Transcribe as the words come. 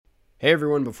Hey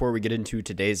everyone, before we get into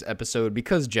today's episode,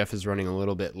 because Jeff is running a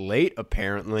little bit late,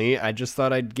 apparently, I just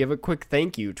thought I'd give a quick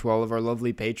thank you to all of our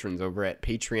lovely patrons over at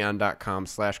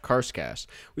patreon.com/Carscast.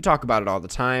 We talk about it all the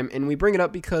time, and we bring it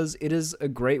up because it is a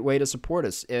great way to support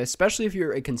us, especially if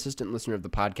you're a consistent listener of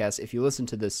the podcast. If you listen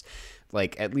to this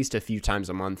like at least a few times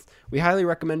a month, we highly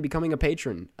recommend becoming a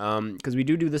patron, because we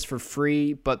do this for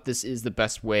free, but this is the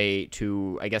best way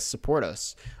to, I guess, support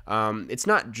us. It's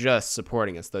not just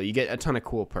supporting us, though. You get a ton of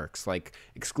cool perks, like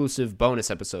exclusive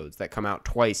bonus episodes that come out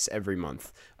twice every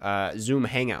month, Zoom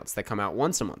Hangouts that come out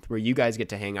once a month, where you guys get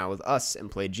to hang out with us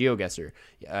and play GeoGuessr.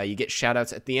 You get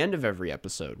shout-outs at the end of every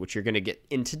episode, which you're going to get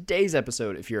in today's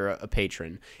episode if you're a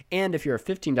patron. And if you're a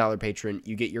 $15 patron,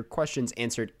 you get your questions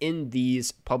answered in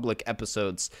these public episodes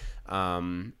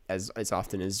as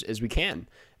often as we can.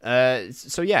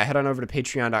 So yeah, head on over to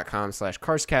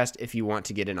patreon.com/Carscast if you want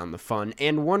to get in on the fun.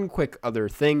 And one quick other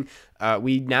thing,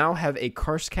 we now have a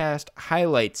Carscast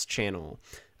highlights channel.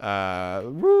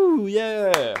 Woo,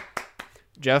 yeah!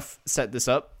 Jeff set this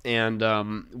up, and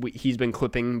he's been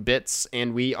clipping bits,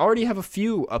 and we already have a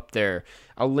few up there.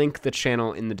 I'll link the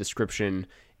channel in the description,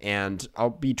 and I'll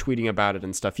be tweeting about it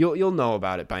and stuff. You'll know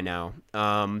about it by now.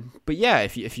 But yeah,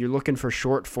 if you're looking for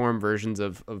short form versions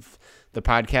of the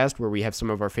podcast where we have some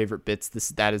of our favorite bits,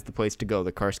 that is the place to go,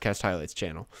 the Carscast Highlights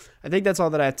channel. I think that's all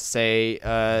that I have to say.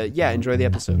 Yeah, enjoy the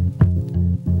episode.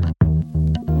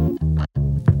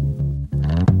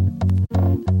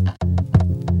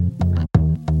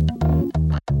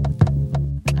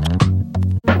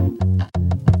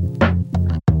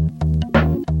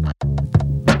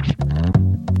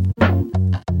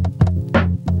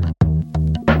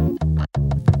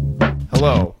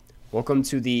 Hello. Welcome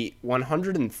to the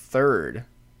 103rd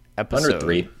episode.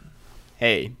 103.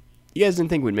 Hey, you guys didn't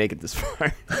think we'd make it this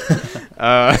far.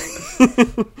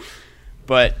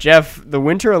 But Jeff, the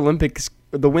Winter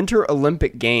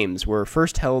Olympic Games were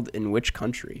first held in which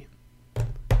country?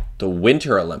 The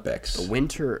Winter Olympics. The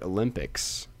Winter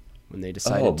Olympics, when they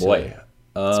decided Oh boy.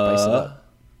 to spice it up.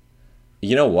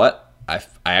 You know what? I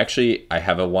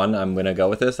have a one. I'm going to go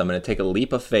with this. I'm going to take a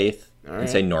leap of faith and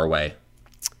say Norway.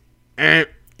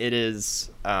 It is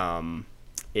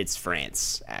it's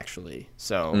France, actually.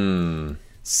 So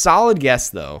solid guess,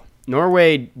 though.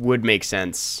 Norway would make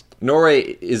sense.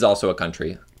 Norway is also a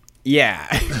country. Yeah.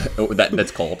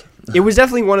 That's cold. It was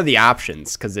definitely one of the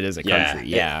options because it is a country.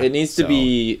 Yeah. It needs to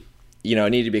be,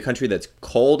 it needed to be a country that's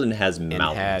cold and has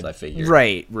mountains, I figured.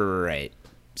 Right.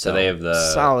 So they have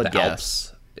the solid guess.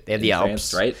 Alps. They have the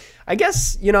Alps, France, right? I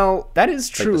guess, that is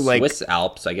true. Like the Swiss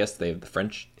Alps, I guess they have the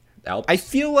French Alps. I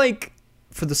feel like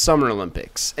for the Summer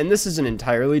Olympics, and this isn't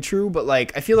entirely true, but I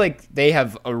feel like they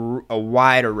have a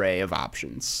wide array of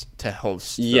options to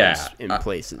host those in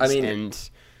places. I mean, and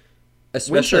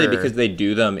especially winter, because they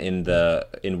do them in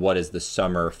what is the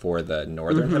summer for the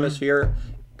northern hemisphere,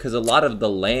 because a lot of the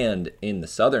land in the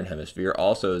southern hemisphere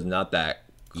also is not that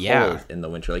cold in the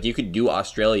winter. Like you could do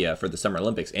Australia for the Summer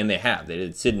Olympics, and they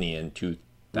did Sydney in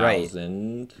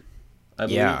 2000, I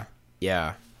believe.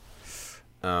 Yeah.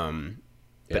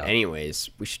 But anyways,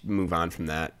 we should move on from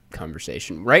that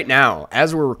conversation. Right now,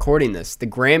 as we're recording this, the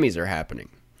Grammys are happening.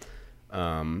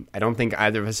 I don't think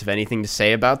either of us have anything to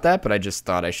say about that, but I just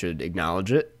thought I should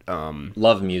acknowledge it.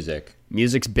 Love music.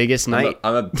 Music's biggest night.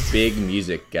 I'm a big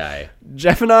music guy.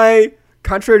 Jeff and I,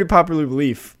 contrary to popular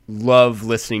belief, love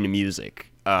listening to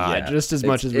music. Just as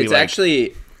much as we like. It's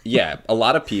actually, a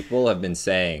lot of people have been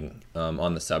saying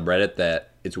on the subreddit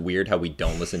that it's weird how we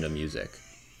don't listen to music.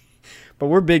 But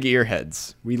we're big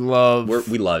earheads. We love ears.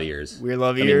 We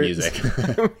love ears. Music.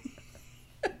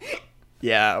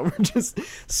 Yeah, we're just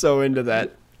so into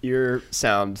that ear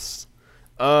sounds.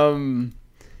 Okay.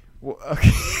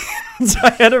 So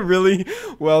I had a really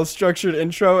well-structured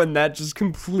intro, and that just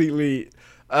completely...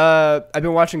 I've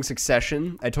been watching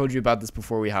Succession. I told you about this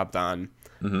before we hopped on.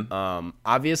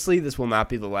 Obviously, this will not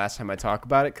be the last time I talk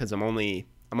about it, because I'm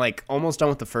almost done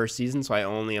with the first season, so I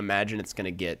only imagine it's going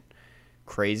to get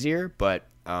crazier. But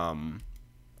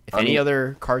if any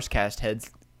other Carscast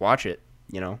heads watch it,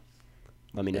 let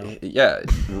me know. Yeah,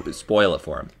 spoil it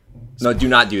for him. No, do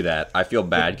not do that. I feel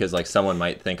bad because someone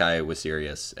might think I was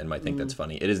serious and might think that's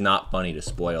funny. It is not funny to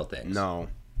spoil things. No.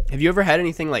 Have you ever had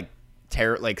anything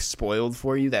spoiled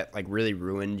for you that really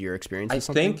ruined your experience with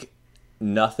something? I think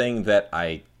nothing that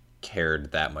I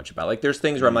cared that much about. There's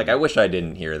things where I'm I wish I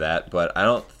didn't hear that, but I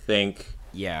don't think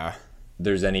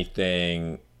there's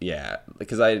anything. Yeah,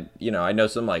 because I know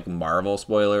some Marvel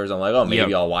spoilers. I'm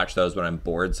maybe I'll watch those when I'm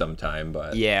bored sometime,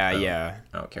 but I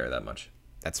don't care that much.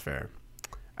 That's fair.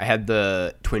 I had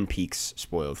the Twin Peaks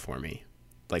spoiled for me,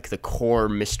 the core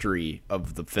mystery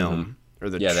of the film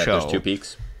or the show. There's two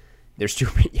peaks. There's two.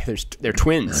 Yeah, they're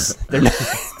twins. They're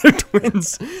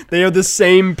twins. They are the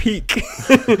same peak.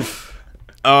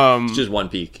 It's just one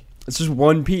peak. It's just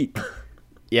one peak.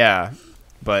 Yeah,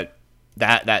 but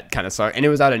that kind of sucked, and it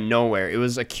was out of nowhere. It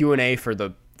was a Q&A for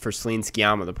Celine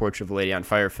Sciamma, the Portrait of a Lady on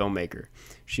Fire filmmaker.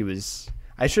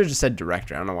 I should have just said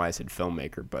director. I don't know why I said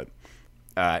filmmaker, but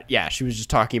yeah, she was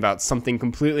just talking about something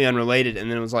completely unrelated,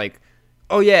 and then it was like,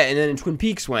 oh yeah, and then Twin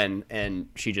Peaks went, and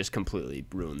she just completely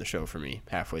ruined the show for me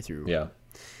halfway through. Yeah.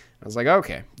 I was like,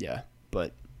 okay, yeah.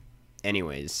 But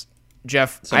anyways,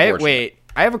 Jeff, I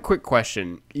have a quick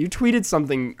question. You tweeted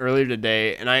something earlier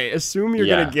today, and I assume you're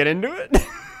going to get into it.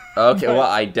 Okay, well,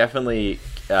 I definitely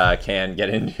can get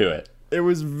into it. It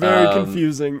was very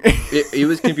confusing. It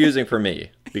was confusing for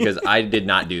me because I did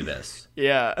not do this.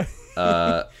 Yeah.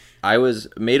 I was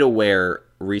made aware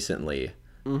recently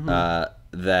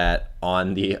that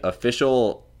on the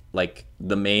official, like,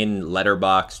 the main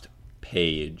Letterboxd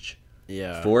page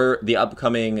for the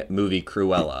upcoming movie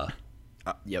Cruella,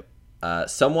 yep.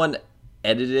 Someone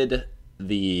edited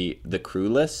the crew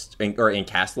list, in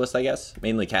cast list, I guess,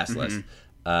 mainly cast list,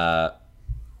 and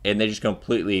they just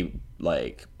completely,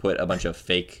 like, put a bunch of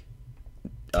fake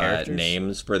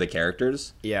names for the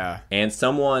characters. Yeah. And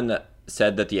someone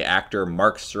said that the actor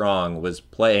Mark Strong was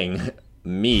playing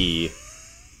me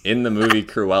in the movie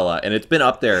Cruella, and it's been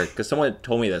up there because someone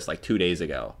told me this like 2 days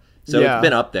ago. So it's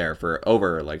been up there for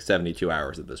over like 72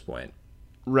 hours at this point.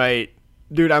 Right.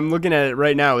 Dude, I'm looking at it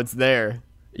right now. It's there.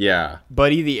 Yeah.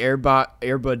 Buddy the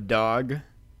Airbud dog.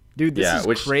 Dude, this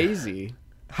is crazy.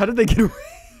 How did they get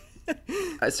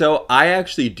away? So I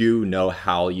actually do know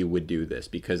how you would do this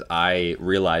because I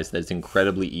realized that it's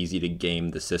incredibly easy to game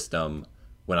the system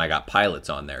when I got pilots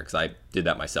on there because I did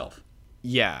that myself.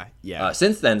 Yeah.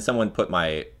 Since then, someone put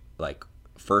my like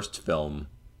first film,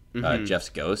 Jeff's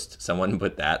Ghost. Someone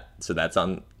put that, so that's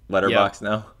on Letterboxd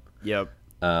now. Yep.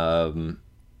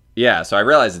 Yeah, so I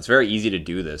realized it's very easy to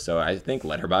do this. So I think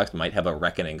Letterboxd might have a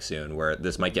reckoning soon where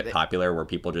this might get popular, where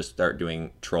people just start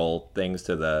doing troll things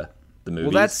to the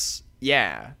movies.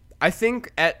 Well, I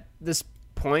think at this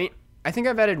point, I think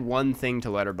I've added one thing to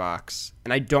Letterboxd,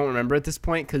 and I don't remember at this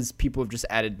point because people have just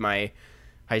added my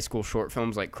high school short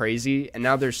films like crazy, and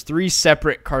now there's 3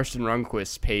 separate Karsten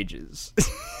Runquist pages.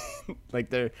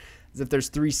 Like as if there's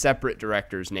 3 separate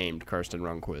directors named Karsten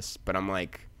Runquist, but I'm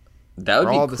like, that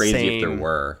would be crazy if there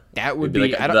were. That would be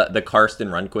like the Karsten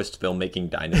Runquist filmmaking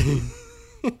dynasty.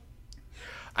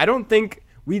 I don't think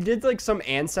we did like some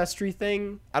ancestry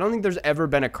thing. I don't think there's ever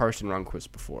been a Karsten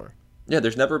Runquist before. Yeah,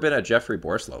 there's never been a Jeffrey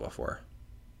Borslow before.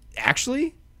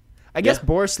 Actually? I guess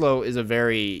Borslow is a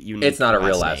very unique It's not a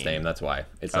real last name. That's why.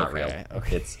 It's not real.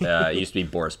 Okay. It's it used to be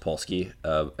Boris Polsky,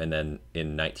 and then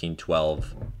in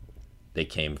 1912, they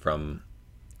came from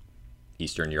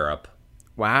Eastern Europe.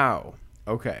 Wow.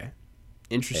 Okay.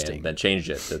 Interesting. And then changed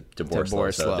it to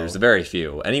Borslow. So there's very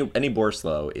few. Any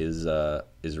Borslow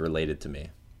is related to me.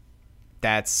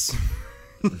 That's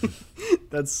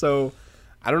so...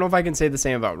 I don't know if I can say the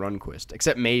same about Runquist,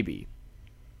 except maybe.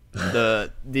 So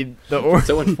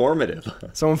informative.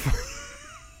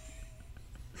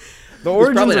 The origins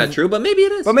it's probably not true, but maybe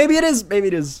it is. But maybe it is. Maybe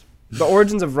it is. The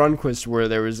origins of Runquist were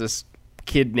there was this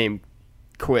kid named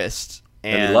Quist,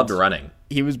 and he loved running.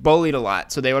 He was bullied a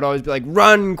lot, so they would always be like,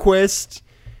 "Run, Quist!"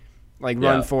 Like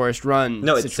run, Forrest, run.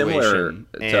 No, it's similar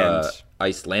to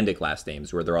Icelandic last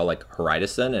names where they're all like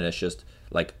Haridason, and it's just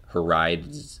like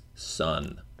Haride's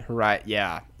son.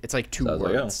 Yeah, it's like 2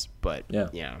 words, but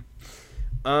yeah.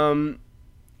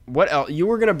 What else? You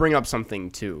were gonna bring up something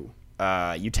too.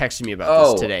 You texted me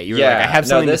about this today. You were like, I have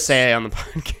something to say on the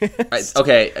podcast.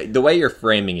 Okay, the way you're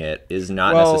framing it is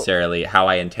not necessarily how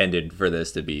I intended for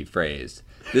this to be phrased.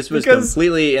 This was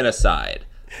completely an aside.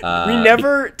 We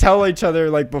never tell each other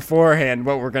like beforehand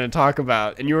what we're going to talk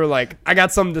about, and you were like, "I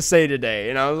got something to say today,"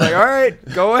 and I was like, "All right,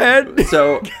 go ahead."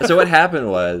 So what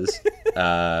happened was,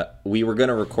 we were going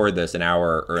to record this an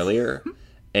hour earlier,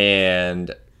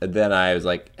 and then I was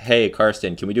like, "Hey,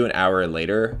 Karsten, can we do an hour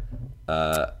later?"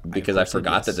 Because I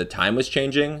forgot that the time was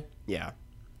changing. Yeah.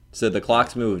 So the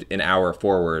clocks moved an hour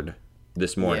forward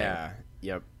this morning. Yeah.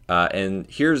 Yep. And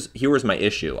here was my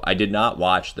issue. I did not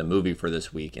watch the movie for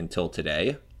this week until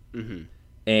today. Mm-hmm.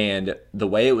 And the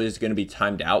way it was going to be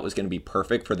timed out was going to be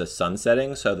perfect for the sun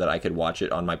setting so that I could watch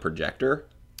it on my projector.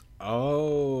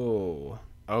 Oh,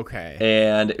 okay.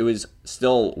 And it was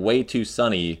still way too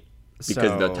sunny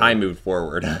because the time moved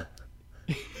forward.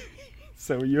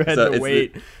 So you had to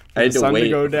wait for the sun to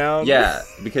go down? Yeah,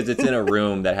 because it's in a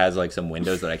room that has like some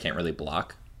windows that I can't really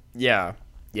block. Yeah.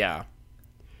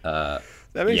 That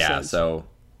makes sense. So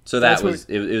that was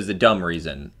it was a dumb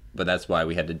reason. but that's why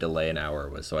we had to delay an hour,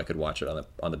 was so I could watch it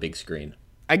on the big screen.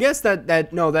 I guess that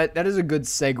is a good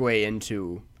segue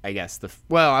into, I guess,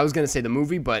 I was going to say the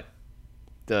movie, but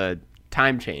the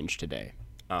time change today.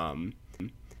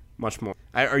 Much more.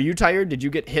 Are you tired? Did you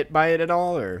get hit by it at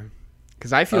all, or?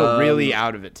 Because I feel really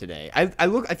out of it today. I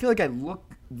feel like I look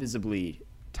visibly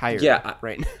tired. Yeah,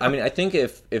 right now. I mean, I think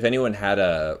if anyone had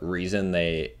a reason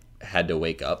they had to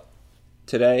wake up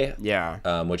today,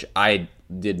 which I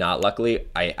did not. Luckily,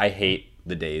 I hate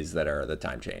the days that are the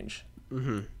time change.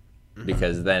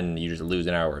 Because then you just lose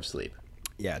an hour of sleep.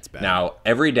 Yeah, it's bad. Now,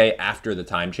 every day after the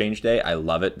time change day, I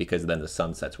love it because then the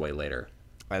sun sets way later.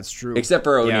 That's true. Except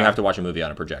for when you have to watch a movie on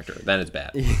a projector. Then it's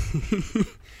bad.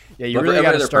 Yeah, you really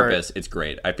got to start. Purpose, it's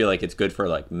great. I feel like it's good for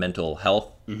like mental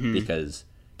health because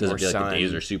it doesn't feel like the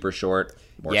days are super short.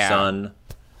 More sun.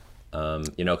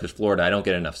 Because Florida, I don't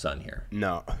get enough sun here.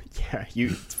 No. Yeah, you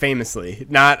famously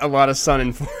not a lot of sun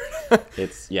in Florida.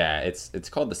 It's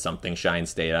called the something shine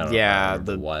state. I don't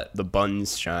know what the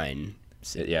buns shine.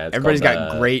 Everybody's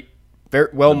got great, very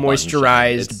well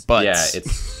moisturized butts. Yeah,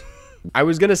 it's. I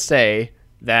was gonna say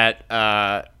that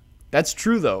that's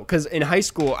true though, because in high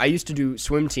school I used to do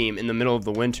swim team in the middle of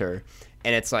the winter,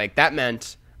 and it's like that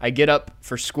meant I get up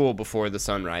for school before the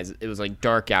sunrise. It was like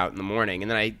dark out in the morning,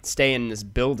 and then I stay in this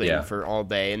building for all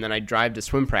day, and then I drive to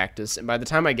swim practice, and by the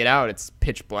time I get out, it's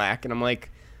pitch black, and I'm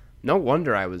like, no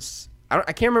wonder I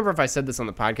can't remember if I said this on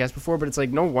the podcast before, but it's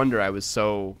like, no wonder I was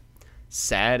so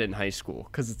sad in high school,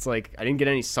 because it's like I didn't get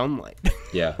any sunlight.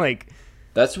 Yeah. Like,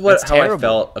 that's how I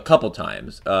felt a couple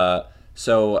times.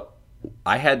 So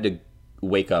I had to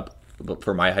wake up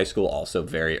for my high school also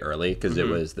very early, because it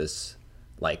was this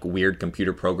like weird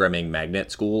computer programming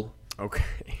magnet school. Okay.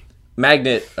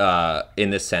 Magnet, in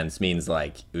this sense, means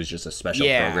like it was just a special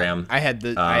program. I had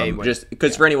the just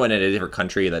because for anyone in a different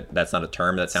country that's not a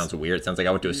term. That sounds weird. It sounds like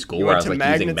I went to a school where I was like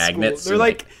using magnets. They're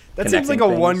like that seems like a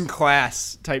one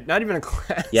class type, not even a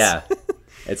class. Yeah,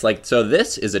 it's like, so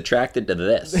this is attracted to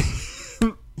this.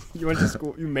 You went to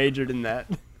school. You majored in that.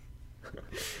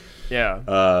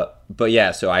 Yeah. But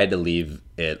yeah, so I had to leave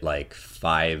at like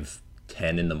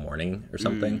 5:10 in the morning or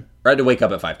something. Or I had to wake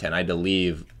up at 5:10. I had to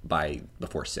leave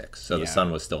before 6, so the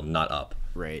sun was still not up.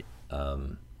 Right.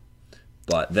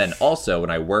 But then also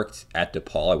when I worked at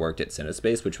DePaul, I worked at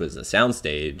Cinespace, which was a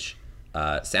soundstage.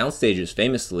 Soundstages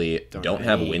famously don't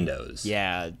have windows.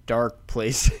 Yeah, dark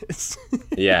places.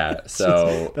 Yeah,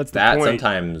 so that's the point.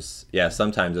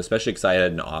 sometimes, especially because I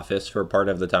had an office for part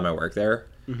of the time I worked there.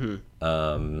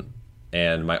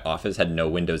 And my office had no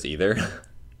windows either.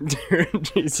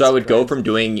 So I would go from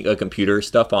doing computer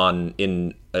stuff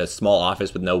in a small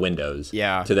office with no windows,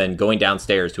 to then going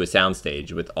downstairs to a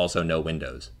soundstage with also no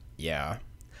windows. Yeah,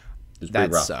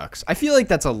 that sucks. I feel like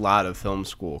that's a lot of film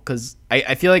school, because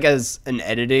I feel like as an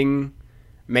editing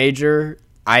major,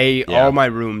 all my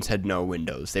rooms had no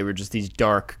windows. They were just these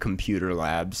dark computer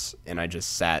labs, and I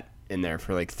just sat in there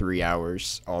for like 3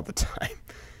 hours all the time.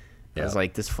 I was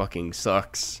like, this fucking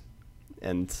sucks.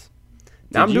 And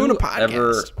now I'm doing a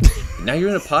podcast. Now you're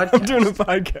in a podcast. I'm doing a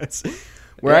podcast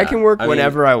where I can work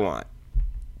whenever I want.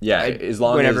 Yeah, as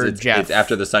long as it's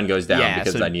after the sun goes down,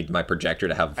 because I need my projector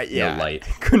to have no light.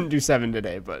 I couldn't do 7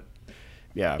 today, but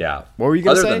yeah. What were you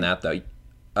going to say? Other than that,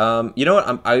 though, you know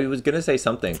what? I was going to say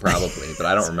something probably, but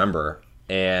I don't remember.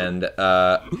 And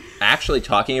actually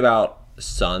talking about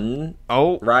sun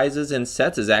rises and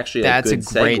sets is actually a good segue.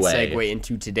 That's a great segue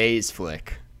into today's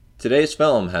flick. Today's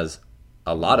film has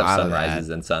a lot of sunrises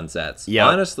and sunsets. Yep.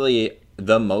 Honestly,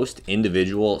 the most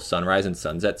individual sunrise and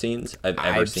sunset scenes I've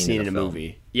ever seen in a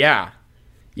movie. Yeah.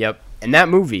 Yep. And that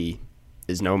movie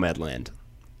is Nomadland.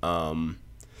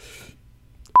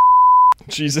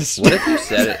 Jesus. What if you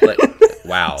said it like,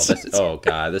 wow, oh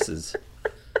god, this is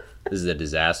a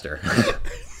disaster.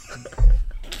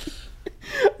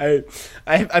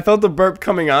 I felt the burp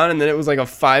coming on, and then it was like a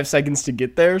 5 seconds to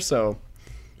get there, so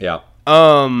yeah.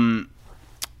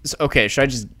 Okay, should I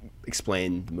just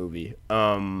explain the movie?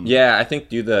 Yeah, I think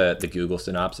do the Google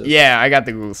synopsis. Yeah, I got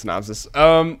the Google synopsis.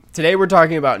 Today we're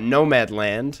talking about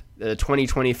Nomadland, the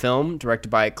 2020 film directed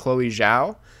by Chloe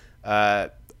Zhao,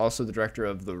 also the director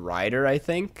of The Rider, I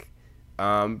think.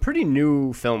 Pretty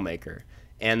new filmmaker.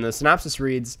 And the synopsis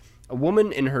reads, a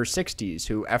woman in her 60s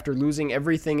who, after losing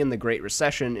everything in the Great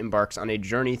Recession, embarks on a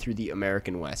journey through the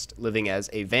American West, living as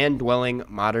a van-dwelling,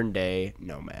 modern-day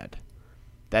nomad.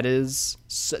 That is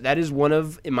one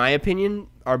of, in my opinion,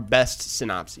 our best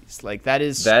synopses. Like, that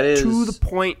is to the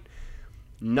point,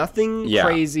 nothing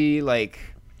crazy, like...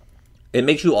 It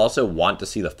makes you also want to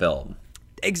see the film.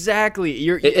 Exactly.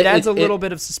 It adds a little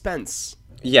bit of suspense.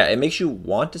 Yeah, it makes you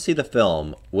want to see the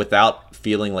film without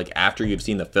feeling like after you've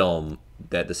seen the film,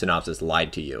 that the synopsis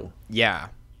lied to you. Yeah,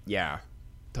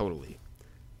 totally.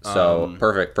 So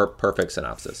perfect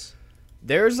synopsis.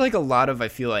 There's like a lot of, I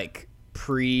feel like,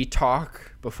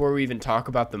 pre-talk before we even talk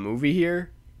about the movie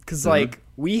here, because like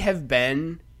we have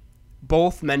been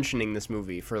both mentioning this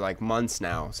movie for like months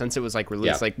now since it was like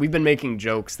released. Like we've been making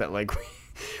jokes that like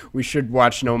we should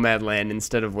watch Nomadland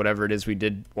instead of whatever it is we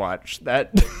did watch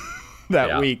that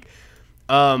week.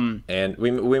 And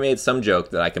we made some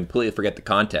joke that I completely forget the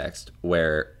context,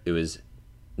 where it was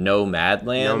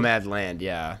Nomadland,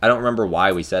 yeah. I don't remember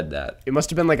why we said that. It must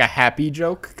have been like a happy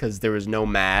joke because there was no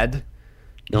mad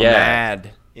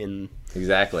in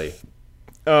exactly.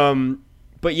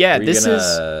 But yeah, I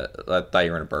thought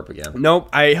you were gonna burp again. Nope,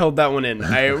 I held that one in.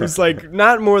 I was like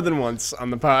not more than once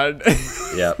on the pod.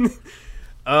 Yep.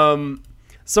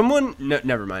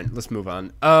 Never mind. Let's move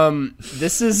on.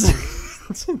 This is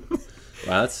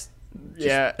wow, that's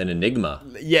just an enigma.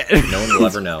 Yeah. No one will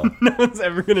ever know. No one's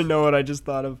ever gonna know what I just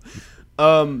thought of.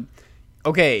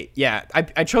 Okay, yeah.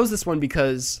 I chose this one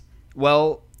because,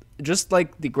 well, just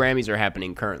like the Grammys are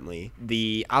happening currently,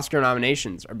 the Oscar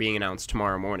nominations are being announced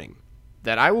tomorrow morning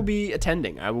that I will be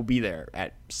attending. I will be there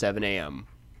at 7 a.m.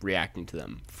 reacting to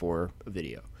them for a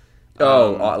video.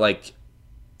 Okay.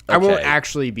 I won't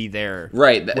actually be there.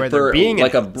 Right. Where for being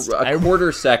like a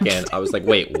quarter second, I was like,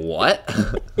 wait, what?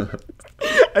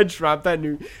 I dropped that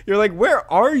new. You're like,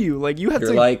 where are you? Like, you had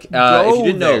to like, go if you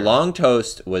didn't there. know, Long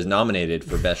Toast was nominated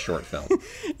for Best Short Film.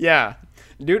 Yeah.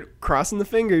 Dude, crossing the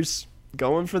fingers,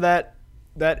 going for that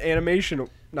animation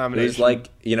nomination. It was like,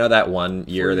 you know, that one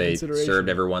year they served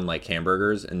everyone like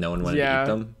hamburgers and no one wanted to eat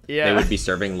them? Yeah. They would be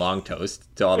serving Long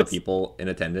Toast to all the people in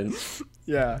attendance.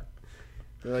 Yeah.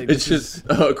 Like, it's just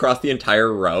across the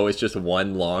entire row. It's just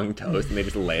one long toast, and they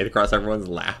just lay it across everyone's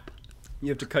lap. You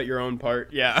have to cut your own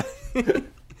part. Yeah.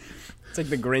 It's like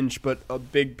the Grinch, but a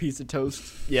big piece of toast.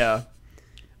 Yeah.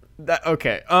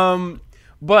 Okay.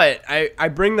 But I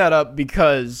bring that up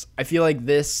because I feel like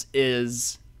this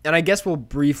is, and I guess we'll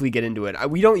briefly get into it.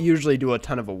 We don't usually do a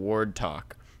ton of award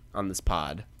talk on this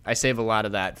pod. I save a lot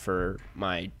of that for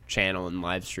my channel and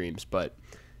live streams, but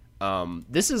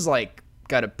this is like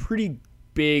got a pretty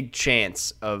big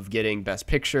chance of getting Best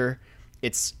Picture.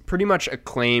 It's pretty much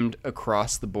acclaimed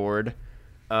across the board.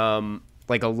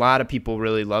 Like a lot of people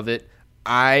really love it.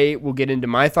 I will get into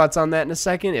my thoughts on that in a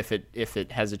second if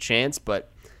it has a chance,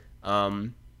 but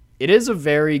it is a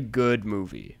very good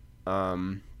movie.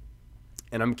 And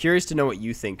I'm curious to know what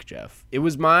you think, Jeff. It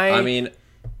was my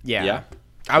Yeah.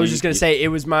 I was just going to say it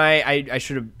was my I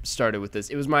should have started with this.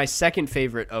 It was my second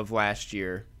favorite of last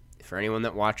year for anyone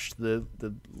that watched the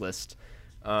list.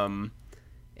 And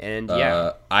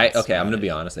yeah, I'm gonna be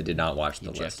honest. I did not watch the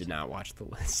list. Jeff did not watch the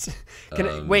list.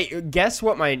 Wait, guess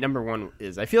what my number one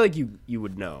is? I feel like you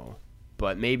would know,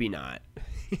 but maybe not.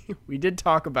 We did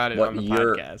talk about it on the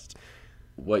podcast.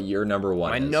 What your number one?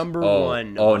 My is? number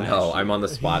one. Oh no, I'm on the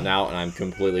spot now, and I'm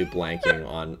completely blanking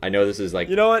on. I know this is like,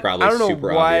 you know what? Probably I don't know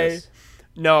super why. obvious.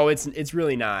 No, it's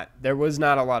really not. There was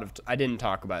not a lot of. I didn't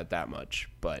talk about it that much,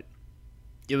 but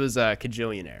it was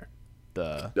Kajillionaire.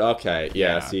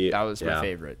 See, that was my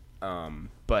favorite.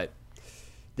 But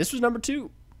this was number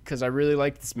 2 because I really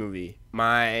liked this movie.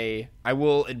 I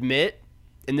will admit,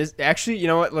 and this actually, you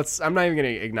know what? I'm not even gonna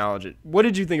acknowledge it. What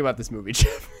did you think about this movie,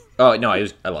 Jeff? Oh no,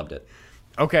 I loved it.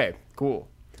 Okay, cool.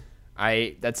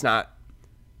 That's not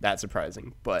that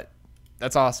surprising, but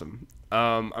that's awesome.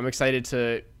 I'm excited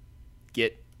to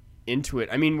get into it.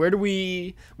 I mean,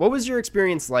 what was your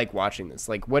experience like watching this?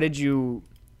 Like, how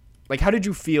did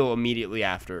you feel immediately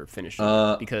after finishing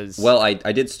it? Because I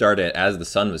did start it as the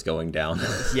sun was going down.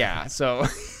 Yeah, so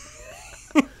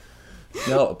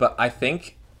no, but I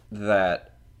think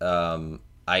that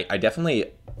I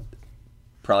definitely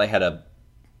probably had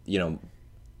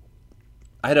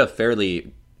I had a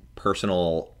fairly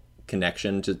personal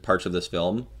connection to parts of this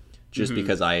film, just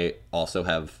because I also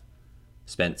have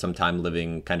spent some time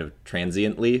living kind of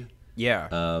transiently. Yeah.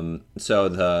 So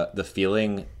the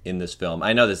feeling in this film,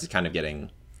 I know this is kind of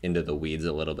getting into the weeds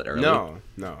a little bit early.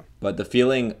 No. But the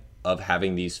feeling of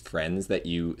having these friends that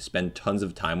you spend tons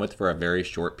of time with for a very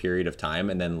short period of time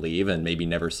and then leave and maybe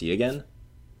never see again.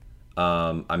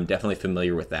 I'm definitely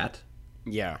familiar with that.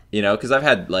 Yeah. You know, because I've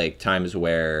had like times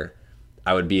where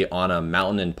I would be on a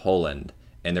mountain in Poland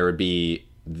and there would be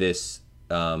this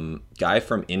guy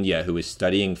from India who was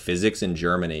studying physics in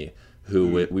Germany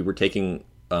who we were taking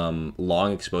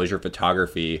long exposure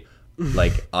photography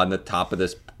like on the top of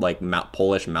this like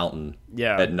Polish mountain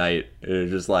at night. It was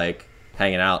just like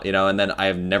hanging out, you know, and then I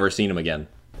have never seen him again.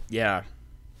 Yeah.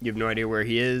 You have no idea where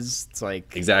he is. It's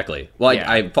like exactly. Well,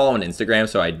 I follow him on Instagram,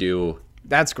 so I do.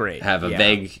 That's great. Have a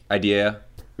vague idea.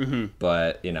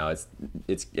 But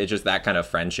it's just that kind of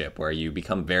friendship where you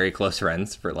become very close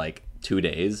friends for like 2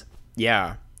 days.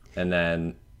 Yeah. And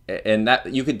then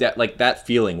that you could that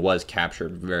feeling was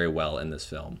captured very well in this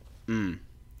film.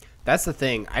 That's the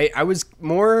thing. I was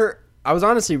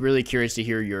honestly really curious to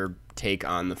hear your take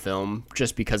on the film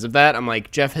just because of that. I'm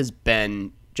like, Jeff has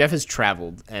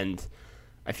traveled, and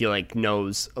I feel like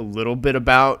knows a little bit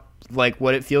about like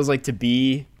what it feels like to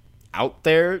be out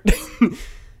there.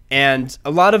 And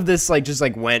a lot of this like just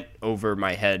like went over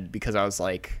my head because I was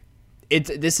like,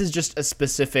 this is just a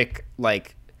specific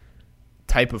like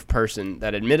type of person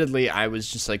that admittedly I was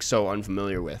just like so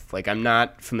unfamiliar with. Like, I'm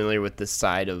not familiar with this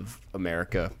side of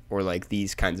America or like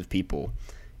these kinds of people.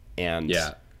 And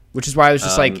which is why I was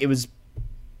just like, it was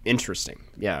interesting.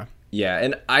 Yeah. Yeah.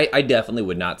 And I definitely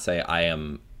would not say I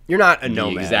am You're not a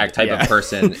nomad. The exact type of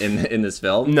person in this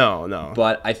film. No.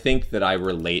 But I think that I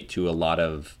relate to a lot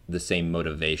of the same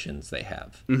motivations they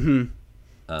have.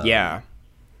 Yeah.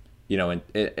 And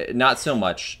not so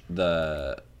much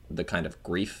the kind of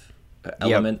grief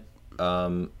element,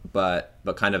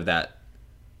 but kind of that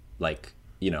like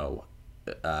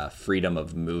freedom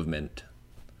of movement.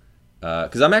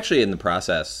 Because I'm actually in the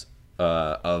process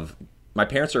of my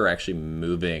parents are actually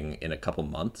moving in a couple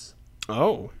months.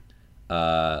 Oh.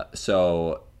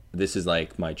 So this is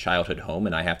like my childhood home,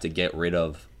 and I have to get rid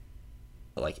of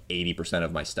like 80%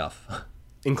 of my stuff.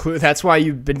 That's why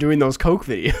you've been doing those Coke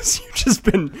videos. You've just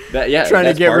been trying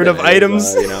to get rid of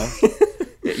items.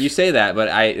 You say that, but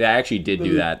I actually did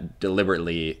do that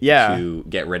deliberately to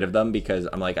get rid of them, because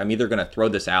I'm like, I'm either going to throw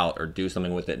this out or do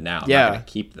something with it now. I'm not going to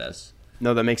keep this.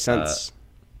 No, that makes sense.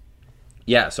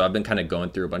 So I've been kind of going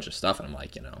through a bunch of stuff, and I'm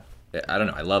like, I don't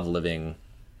know. I love living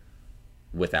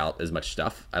without as much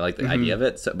stuff. I like the idea of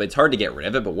it, but it's hard to get rid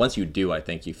of it. But once you do, I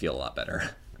think you feel a lot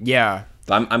better. Yeah.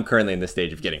 So I'm currently in the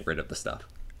stage of getting rid of the stuff.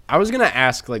 I was gonna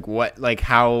ask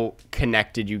how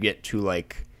connected you get to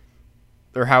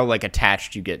or how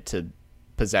attached you get to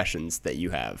possessions that you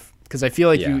have, because I feel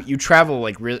like you travel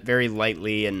very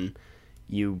lightly, and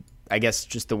I guess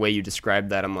just the way you described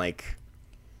that, I'm like,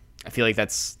 I feel like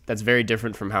that's very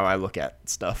different from how I look at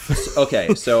stuff.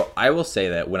 Okay, so I will say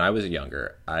that when I was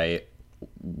younger, I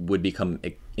would become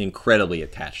incredibly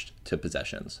attached to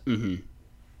possessions,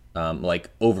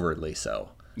 overtly so.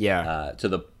 Yeah. To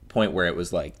the point where it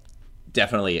was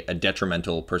definitely a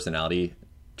detrimental personality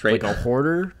trait. Like a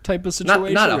hoarder type of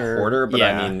situation? Not a hoarder, but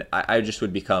I mean, I just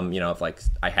would become, if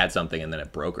I had something and then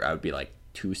it broke, I would be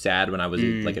too sad when I was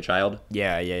a child.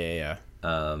 Yeah.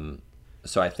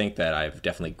 So I think that I've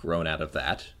definitely grown out of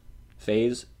that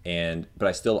phase, but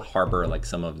I still harbor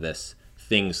some of this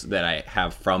things that I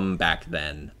have from back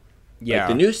then. Yeah.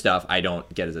 The new stuff I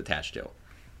don't get as attached to.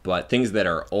 But things that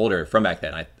are older from back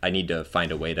then, I need to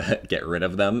find a way to get rid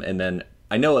of them. And then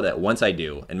I know that once I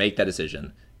do and make that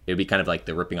decision, it would be kind of like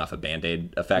the ripping off a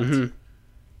Band-Aid effect,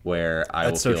 where I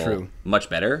will feel much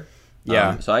better.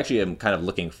 Yeah. So I actually am kind of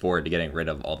looking forward to getting rid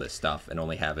of all this stuff and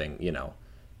only having,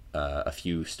 a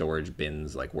few storage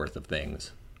bins worth of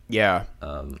things. Yeah.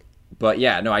 But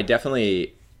yeah, no, I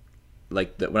definitely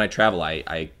when I travel,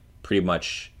 I pretty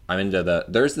much, I'm into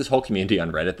there's this whole community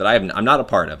on Reddit that I'm not a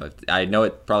part of. I know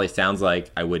it probably sounds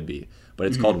like I would be, but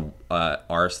it's called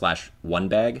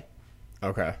r/onebag.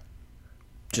 Okay.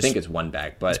 I think it's one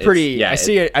bag, but it's pretty. Yeah, I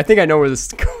see it. I think I know where this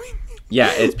is going.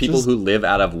 Yeah, it's people who live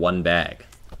out of one bag.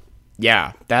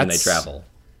 Yeah, that's when they travel.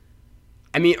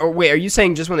 I mean, or wait, are you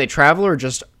saying just when they travel, or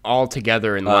just all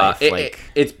together in life?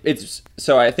 It's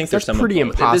so I think there's some pretty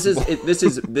impossible.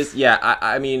 Yeah,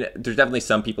 I mean, there's definitely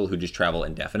some people who just travel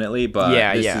indefinitely, but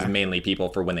this is mainly people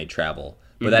for when they travel.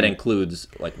 But that includes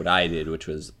what I did, which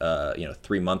was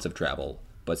 3 months of travel,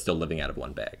 but still living out of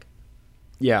one bag.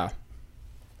 Yeah.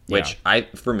 Which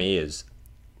for me is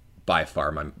by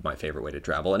far my favorite way to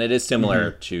travel, and it is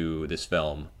similar to this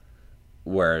film,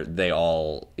 where they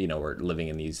all were living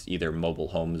in these either mobile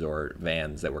homes or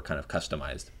vans that were kind of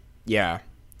customized. Yeah.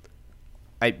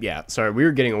 Sorry, we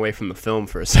were getting away from the film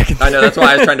for a second. I know, that's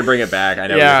why I was trying to bring it back. I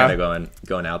know we were kind of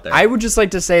going out there. I would just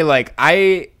like to say,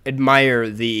 I admire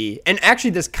and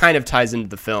actually this kind of ties into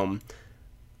the film.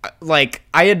 I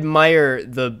admire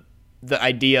the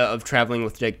idea of traveling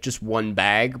with just one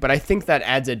bag, but I think that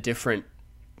adds a different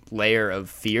layer of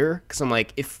fear, because I'm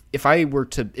like, if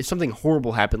something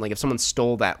horrible happened, if someone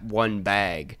stole that one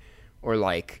bag, or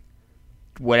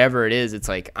whatever it is, it's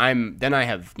then I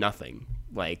have nothing.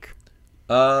 I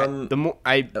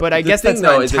guess that's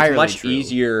not entirely it's much true.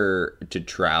 Easier to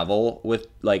travel with,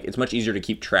 it's much easier to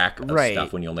keep track of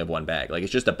stuff when you only have one bag.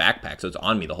 It's just a backpack, so it's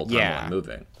on me the whole time while I'm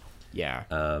moving. Yeah.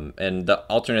 And the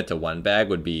alternate to one bag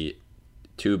would be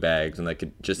 2 bags, and they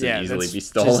could just as easily be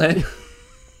stolen.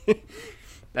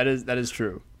 That is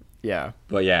true. Yeah.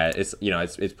 But yeah,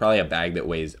 it's probably a bag that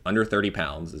weighs under 30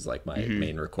 pounds is like my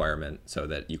main requirement, so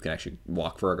that you can actually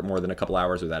walk for more than a couple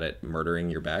hours without it murdering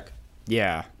your back.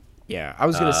 Yeah. Yeah. I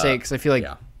was going to say, because I feel like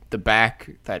the back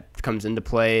that comes into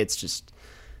play, it's just,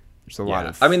 there's a lot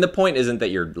of... I mean, the point isn't that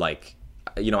you're like,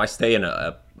 I stay in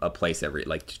a place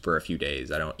for a few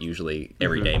days. I don't usually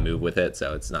every day move with it,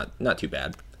 so it's not too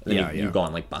bad. And then you go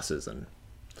on like buses and...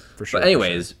 For sure. But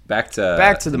anyways, back to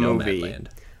the movie. Nomadland.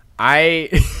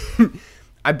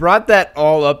 I brought that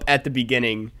all up at the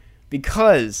beginning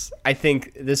because I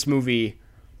think this movie,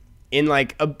 in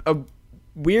like a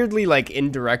weirdly like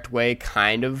indirect way,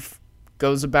 kind of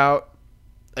goes about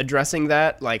addressing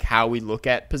that, like how we look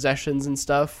at possessions and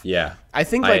stuff. Yeah, I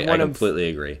think I completely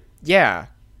agree. Yeah,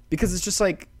 because it's just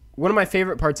like one of my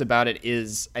favorite parts about it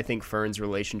is I think Fern's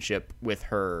relationship with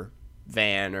her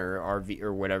van or RV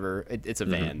or whatever. It's a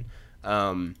van,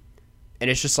 and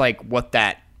it's just like what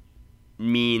that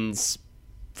means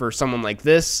for someone like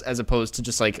this as opposed to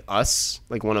just like us,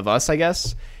 like one of us, I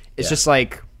guess. It's just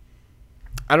like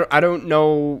I don't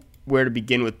know where to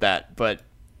begin with that, but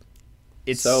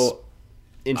it's so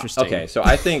interesting. Okay, so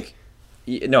I think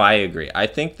I agree. I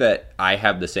think that I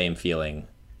have the same feeling.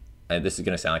 This is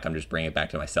going to sound like I'm just bringing it back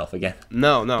to myself again.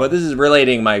 No. But this is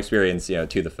relating my experience, to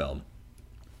the film.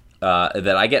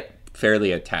 That I get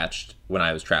fairly attached when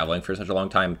I was traveling for such a long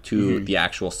time to the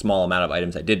actual small amount of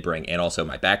items I did bring, and also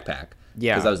my backpack.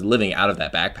 Yeah. Because I was living out of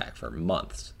that backpack for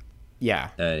months. Yeah.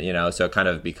 So it kind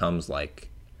of becomes like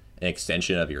an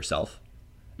extension of yourself.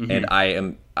 And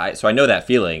so I know that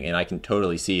feeling, and I can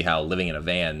totally see how living in a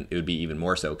van, it would be even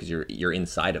more so because you're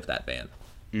inside of that van.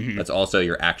 That's also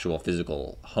your actual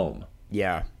physical home.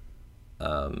 Yeah.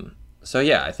 So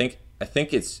yeah, I think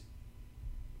it's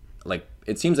like,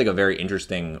 it seems like a very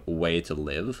interesting way to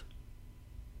live.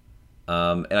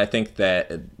 And I think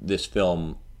that this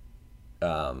film,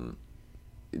 the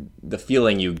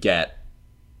feeling you get,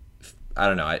 I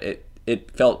don't know,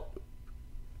 it felt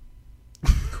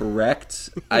correct.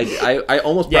 I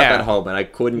almost brought that home and I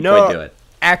couldn't quite do it.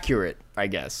 Accurate, I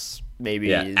guess. Maybe.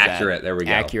 Yeah, accurate. There we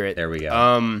go. Accurate. There we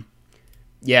go.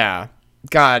 Yeah.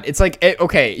 God, it's like,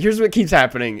 okay, here's what keeps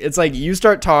happening. It's like you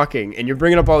start talking and you're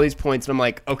bringing up all these points and I'm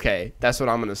like, okay, that's what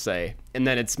I'm going to say. And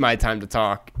then it's my time to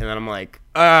talk. And then I'm like,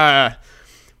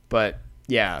 but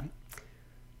yeah.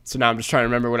 So now I'm just trying to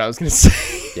remember what I was going to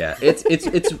say. Yeah,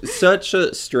 it's such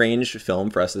a strange film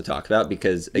for us to talk about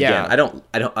because again,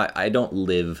 I don't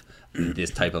live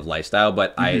this type of lifestyle,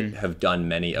 but I have done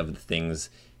many of the things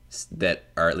that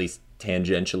are at least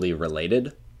tangentially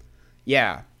related.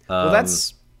 Yeah. Well,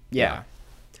 that's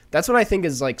that's what I think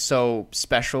is like so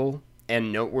special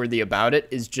and noteworthy about it,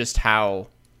 is just how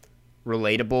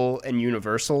relatable and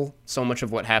universal so much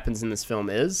of what happens in this film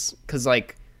is. Because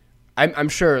like I'm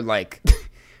sure like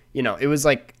it was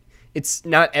like, it's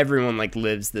not everyone like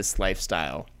lives this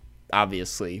lifestyle,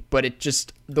 obviously, but it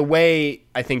just, the way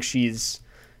I think she's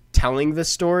telling the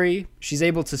story, she's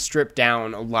able to strip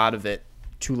down a lot of it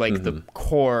to like the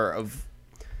core of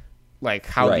like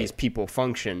how these people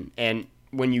function. And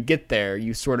when you get there,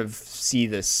 you sort of see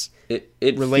this it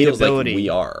relatability. Feels like we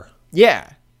are.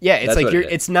 Yeah. It's That's like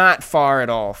it's not far at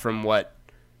all from what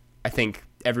I think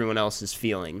everyone else is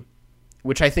feeling,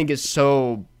 which I think is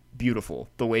so beautiful,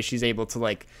 the way she's able to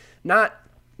like not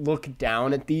look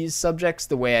down at these subjects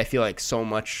the way I feel like so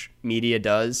much media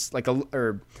does, like I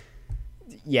feel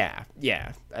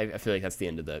like that's the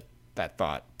end of that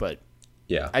thought, but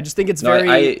yeah, I just think it's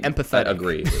very empathetic. I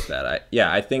agree with that.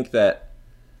 I think that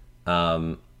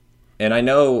and I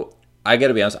know, I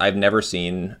gotta be honest, I've never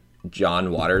seen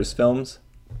John Waters films.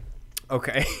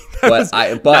 Okay. But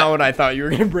not what I thought you were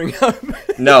going to bring up.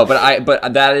 No,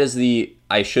 but that is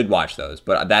I should watch those,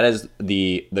 but that is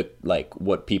the like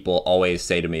what people always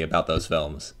say to me about those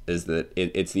films is that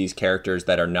it's these characters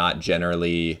that are not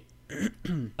generally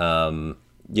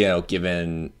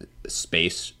given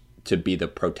space to be the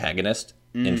protagonist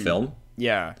in film.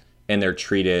 Yeah. And they're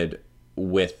treated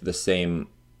with the same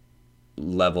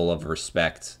level of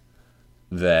respect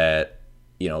that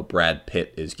Brad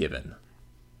Pitt is given.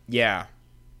 Yeah.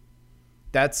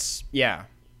 That's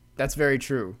very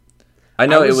true. I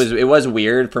know it was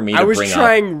weird for me to bring up. I was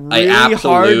trying really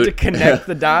hard to connect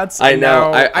the dots. I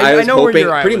know. I was know hoping, where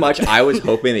you're at pretty much I was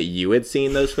hoping that you had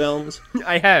seen those films.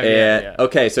 I have. Yeah.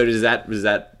 Okay, so does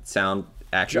that sound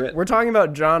accurate? We're talking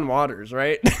about John Waters,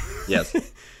 right? Yes.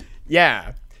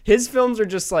 Yeah. His films are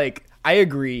just like, I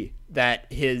agree that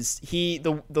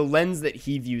the lens that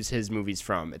he views his movies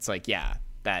from, it's like, yeah,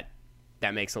 that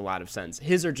makes a lot of sense.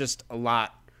 His are just a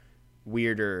lot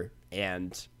weirder,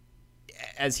 and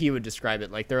as he would describe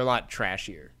it, like they're a lot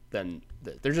trashier. than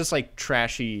they're just like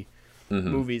trashy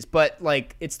movies. But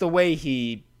like it's the way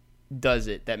he does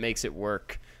it that makes it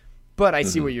work. But I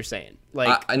see what you're saying.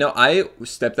 Like I know I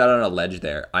stepped out on a ledge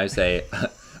there. I say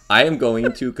I'm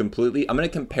going to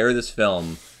compare this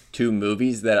film to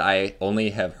movies that I only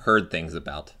have heard things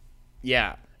about.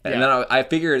 Yeah. And then I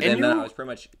figured, and then I was pretty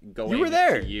much going. You were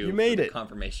there. To you made it.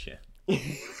 Confirmation.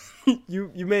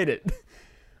 you made it.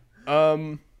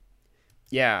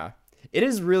 Yeah. It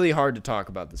is really hard to talk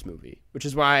about this movie, which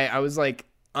is why I was like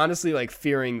honestly like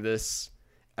fearing this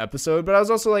episode, but I was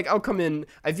also like, I'll come in.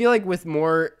 I feel like with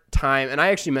more time, and I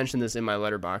actually mentioned this in my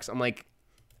letterbox. I'm like,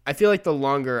 I feel like the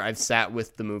longer I've sat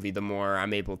with the movie, the more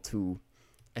I'm able to,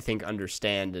 I think,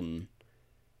 understand and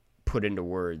put into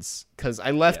words, because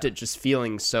I left it just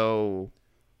feeling so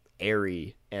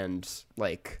airy and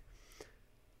like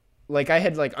I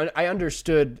had like I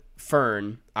understood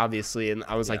Fern obviously, and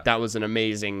I was like, that was an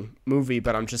amazing movie,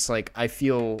 but I'm just like, I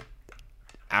feel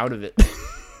out of it.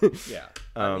 Yeah.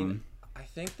 I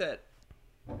think that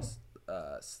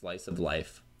slice of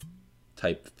life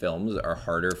type films are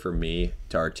harder for me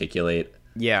to articulate.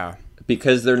 Yeah.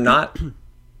 Because they're not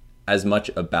as much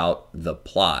about the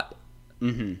plot.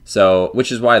 So,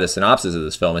 which is why the synopsis of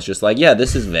this film is just like, yeah,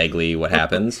 this is vaguely what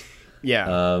happens.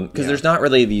 Because there's not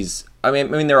really these. I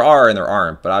mean, there are and there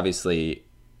aren't, but obviously,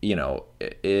 you know,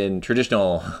 in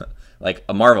traditional, like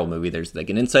a Marvel movie, there's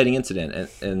like an inciting incident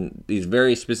and these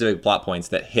very specific plot points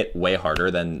that hit way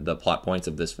harder than the plot points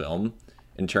of this film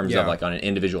in terms of like on an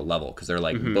individual level, because they're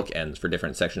like bookends for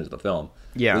different sections of the film.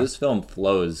 Yeah, so this film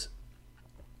flows,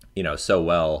 you know, so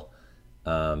well,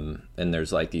 and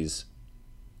there's like these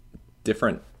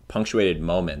different punctuated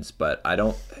moments, but I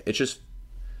don't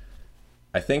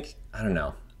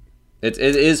know. It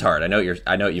is hard. I know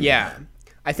what you mean.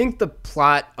 I think the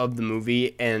plot of the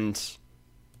movie, and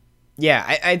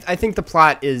I think the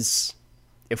plot is,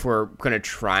 if we're going to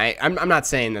try, I'm not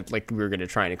saying that like we're going to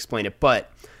try and explain it,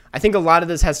 but I think a lot of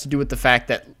this has to do with the fact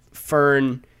that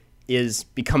Fern is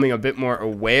becoming a bit more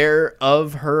aware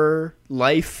of her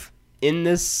life in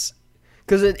this,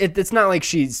 because it's not like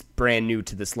she's brand new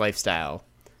to this lifestyle.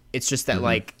 It's just that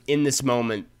like in this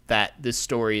moment that this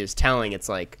story is telling, it's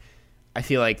like, I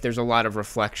feel like there's a lot of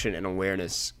reflection and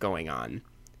awareness going on.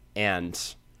 And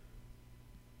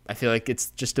I feel like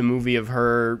it's just a movie of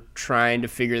her trying to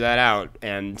figure that out.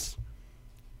 And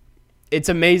it's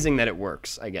amazing that it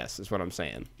works, I guess, is what I'm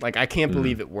saying. Like, I can't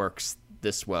believe it works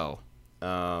this well.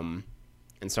 And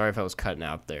sorry if I was cutting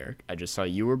out there. I just saw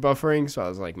you were buffering, so I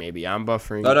was like, maybe I'm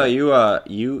buffering. Oh, no,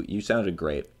 you sounded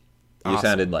great. You awesome.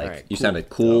 Sounded like right, you cool. Sounded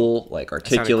cool, like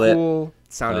articulate. You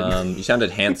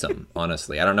sounded handsome.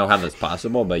 Honestly, I don't know how that's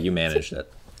possible, but you managed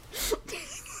it.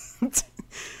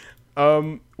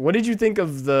 What did you think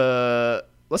of the?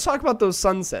 Let's talk about those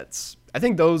sunsets. I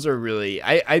think those are really.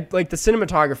 I like the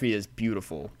cinematography is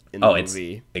beautiful in the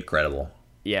movie. It's incredible.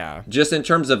 Yeah. Just in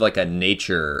terms of like a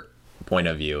nature point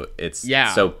of view, it's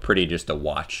so pretty just to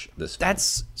watch this film.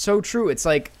 That's so true. It's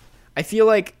like I feel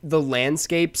like the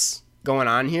landscapes going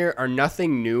on here are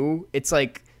nothing new. It's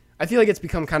like I feel like it's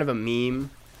become kind of a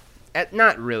meme.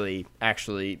 Not really,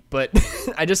 actually, but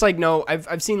I just like know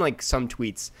I've seen like some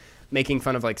tweets making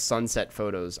fun of like sunset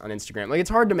photos on Instagram. Like it's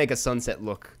hard to make a sunset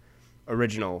look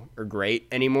original or great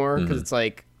anymore, because it's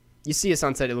like you see a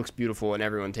sunset, it looks beautiful, and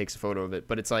everyone takes a photo of it.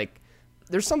 But it's like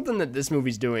there's something that this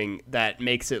movie's doing that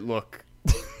makes it look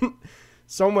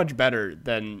so much better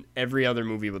than every other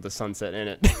movie with a sunset in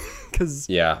it. Because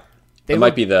it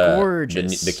might be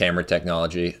the camera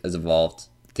technology has evolved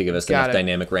to give us enough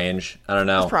dynamic range. I don't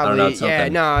know. Probably, I don't know. It's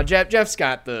something. No, Jeff's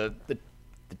got the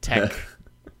tech.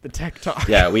 The tech talk.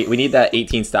 Yeah, we need that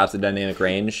 18 stops of dynamic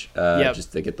range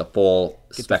just to get the full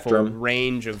spectrum. The full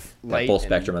range of light. The full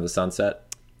spectrum of the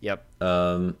sunset. Yep.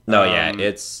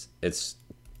 It's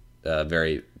a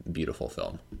very beautiful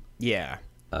film. Yeah.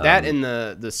 That and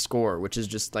the score, which is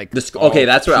just like okay,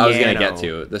 that's what I was gonna get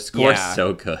to. The score's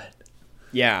so good.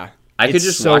 Yeah. I could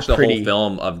just watch the whole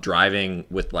film of driving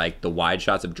with like the wide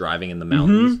shots of driving in the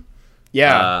mountains.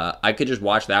 Yeah. I could just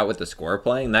watch that with the score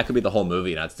playing, and that could be the whole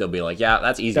movie, and I'd still be like, yeah,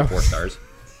 that's easy 4 stars.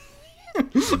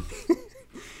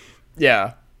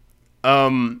 Yeah.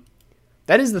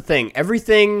 That is the thing.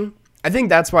 Everything, I think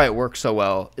that's why it works so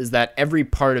well, is that every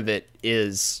part of it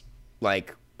is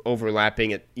like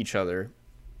overlapping at each other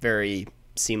very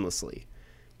seamlessly.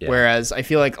 Yeah. Whereas I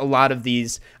feel like a lot of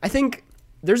these, I think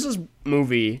there's this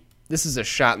movie, this is a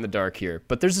shot in the dark here,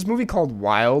 but there's this movie called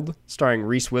Wild starring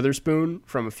Reese Witherspoon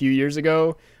from a few years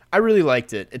ago. I really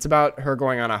liked it. It's about her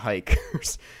going on a hike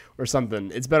or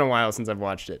something. It's been a while since I've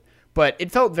watched it. But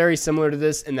it felt very similar to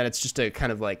this in that it's just a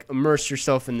kind of like immerse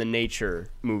yourself in the nature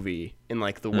movie in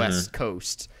like the West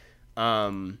Coast.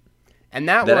 And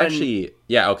that one actually,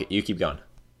 yeah, okay, you keep going.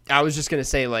 I was just gonna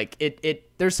say, like, it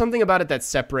there's something about it that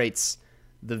separates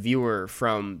the viewer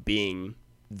from being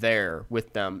there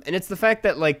with them, and it's the fact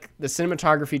that, like, the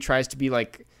cinematography tries to be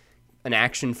like an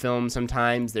action film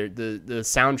sometimes. The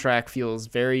soundtrack feels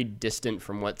very distant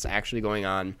from what's actually going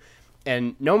on,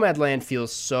 and Nomadland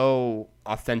feels so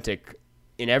authentic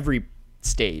in every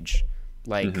stage.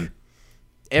 Like,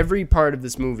 every part of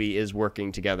this movie is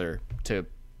working together to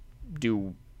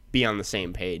be on the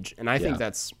same page, and I think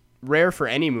that's rare for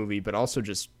any movie, but also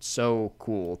just so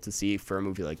cool to see for a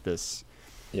movie like this.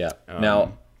 Yeah.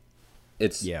 Now,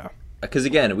 it's because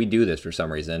again, we do this for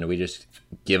some reason. We just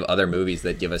give other movies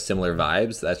that give us similar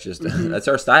vibes. That's just that's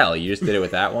our style. You just did it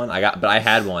with that one. But I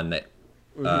had one that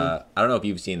I don't know if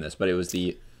you've seen this, but it was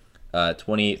the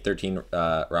 2013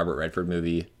 Robert Redford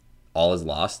movie, All Is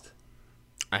Lost.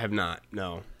 I have not.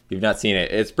 No, you've not seen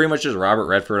it. It's pretty much just Robert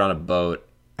Redford on a boat,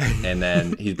 and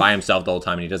then he's by himself the whole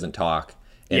time, and he doesn't talk.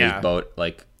 And his boat,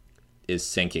 like, is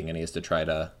sinking, and he has to try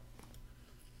to,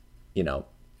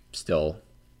 still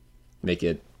make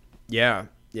it. Yeah.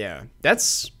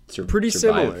 That's pretty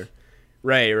similar.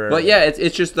 Right. But yeah,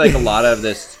 it's just like a lot of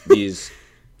these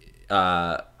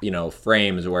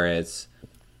frames where it's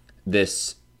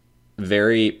this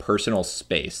very personal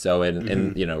space. So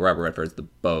in Robert Redford's the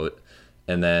boat,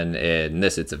 and then in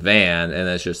this it's a van, and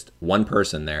it's just one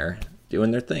person there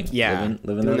doing their thing. Yeah.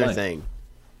 Living their life. thing.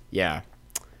 Yeah.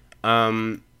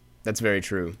 That's very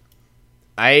true.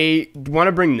 I want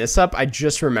to bring this up. I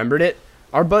just remembered it.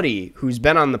 Our buddy who's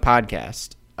been on the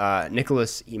podcast,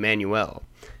 Nicholas Emmanuel,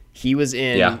 he was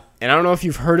in, and I don't know if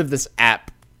you've heard of this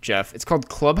app, Jeff. It's called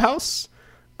Clubhouse.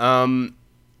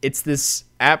 It's this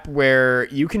app where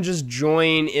you can just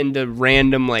join into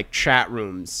random, like, chat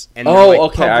rooms. And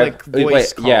public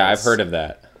voice calls. Yeah, I've heard of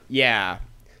that. Yeah.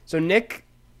 So Nick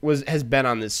has been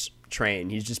on this train.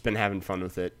 He's just been having fun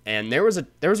with it, and there was a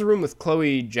room with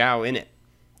Chloe Zhao in it,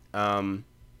 and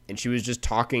she was just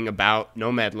talking about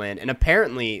Nomadland. And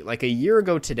apparently, like, a year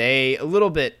ago today, a little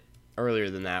bit earlier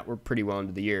than that, we're pretty well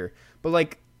into the year, but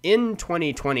like in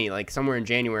 2020, like somewhere in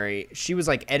January, she was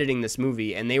like editing this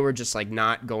movie, and they were just like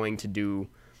not going to do.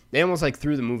 They almost like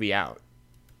threw the movie out,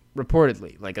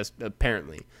 reportedly, like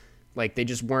apparently, like they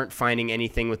just weren't finding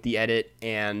anything with the edit.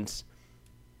 And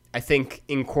I think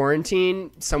in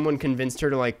quarantine, someone convinced her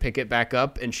to like pick it back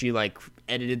up, and she like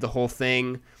edited the whole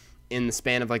thing in the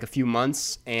span of like a few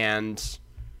months and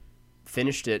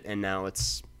finished it, and now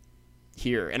it's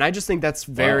here. And I just think that's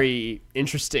very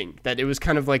interesting that it was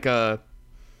kind of like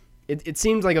it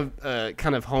seems like a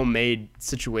kind of homemade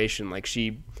situation. Like,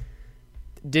 she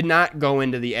did not go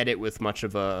into the edit with much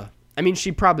of I mean,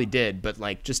 she probably did, but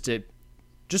like just to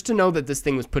know that this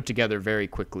thing was put together very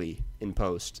quickly in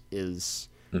post is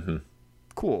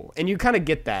cool. And you kind of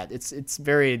get that. It's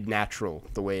very natural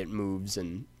the way it moves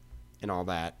and all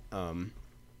that. But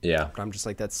I'm just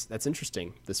like, that's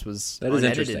interesting. This was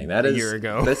interesting. That is a year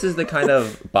ago. This is the kind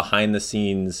of behind the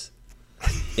scenes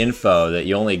info that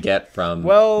you only get from the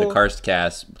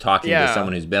Karstcast, talking to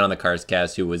someone who's been on the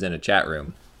Karstcast who was in a chat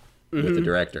room with the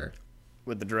director.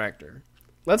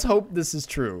 Let's hope this is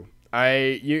true.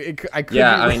 I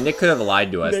mean, Nick could have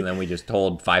lied to us, and then we just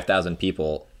told 5,000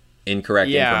 people incorrect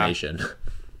information.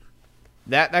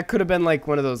 That could have been like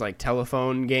one of those like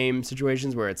telephone game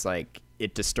situations where it's like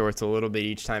it distorts a little bit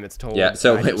each time it's told. Yeah.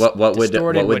 So what would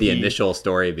the initial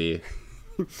story be?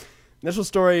 Initial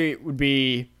story would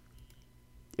be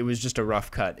it was just a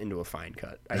rough cut into a fine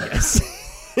cut, I guess.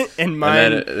 And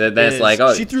mine, and then it's like,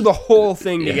 she threw the whole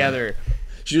thing together.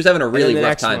 She was having a really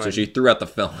rough time, so she threw out the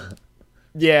film.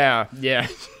 Yeah.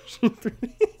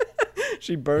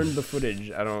 She burned the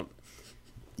footage.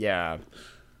 Yeah.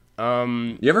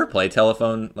 You ever play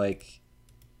telephone? Like,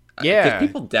 yeah. 'Cause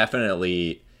people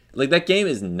definitely like that game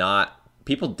is not.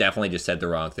 People definitely just said the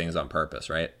wrong things on purpose,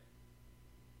 right?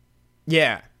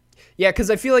 Yeah, because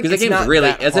I feel like it's that game's not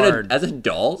really that hard. As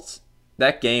adults,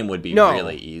 that game would be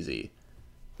really easy.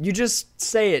 You just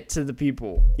say it to the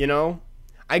people, you know?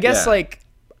 I guess like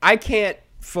I can't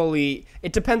fully.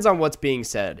 It depends on what's being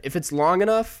said. If it's long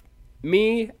enough,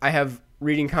 I have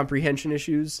reading comprehension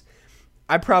issues.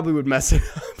 I probably would mess it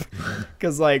up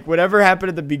because like whatever happened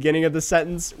at the beginning of the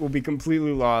sentence will be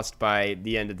completely lost by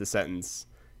the end of the sentence,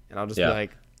 and I'll just be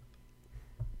like,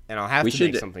 and I'll have to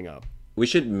make something up. We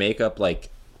should make up like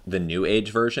the new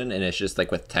age version, and it's just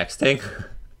like with texting.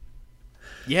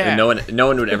 Yeah, and no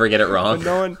one would ever get it wrong.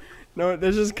 no,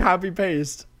 there's just copy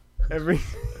paste every.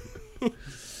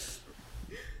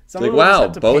 Like, wow,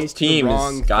 both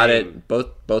teams got it.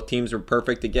 Both teams were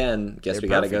perfect again. Guess we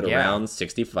got to go to round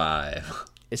 65.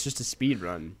 It's just a speed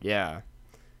run. Yeah.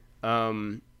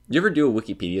 You ever do a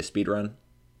Wikipedia speedrun?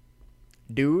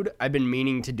 Dude, I've been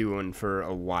meaning to do one for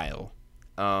a while.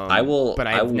 But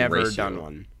I've never done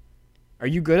one. Are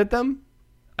you good at them?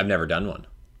 I've never done one.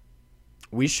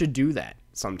 We should do that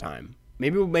sometime.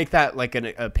 Maybe we'll make that like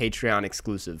a Patreon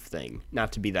exclusive thing.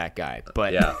 Not to be that guy,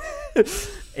 but yeah.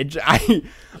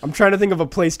 I'm trying to think of a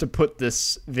place to put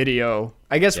this video.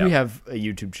 I guess we have a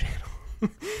YouTube channel,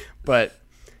 but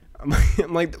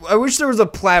I'm like, I wish there was a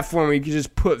platform where you could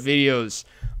just put videos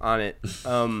on it.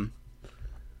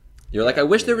 You're like, I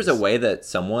wish there was a way that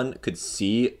someone could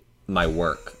see my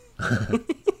work.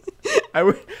 I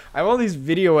have all these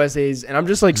video essays, and I'm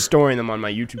just like storing them on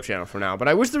my YouTube channel for now. But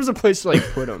I wish there was a place to like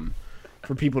put them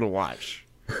for people to watch.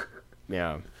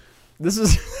 Yeah, this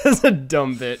is a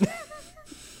dumb bit.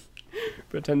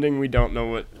 Pretending we don't know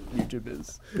what YouTube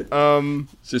is.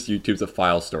 It's just YouTube's a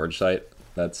file storage site.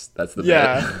 That's the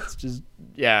bit. It's just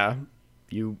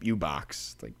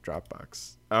U-Box, like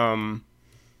Dropbox.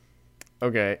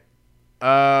 Okay.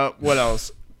 What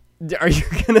else?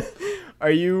 Are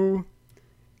you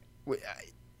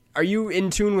in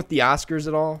tune with the Oscars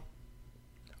at all?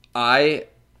 I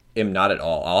am not at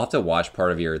all. I'll have to watch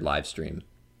part of your live stream.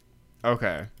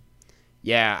 Okay.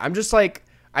 Yeah, I'm just like,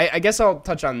 I guess I'll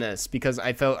touch on this because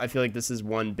I feel like this is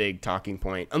one big talking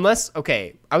point. Unless,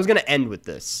 okay, I was gonna end with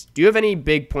this. Do you have any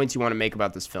big points you want to make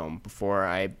about this film before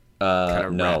I kind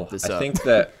of wrap this up?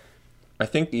 I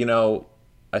think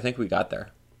we got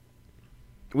there.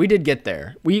 We did get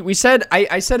there. We said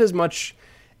I said as much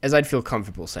as I'd feel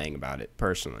comfortable saying about it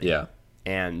personally. Yeah.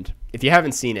 And if you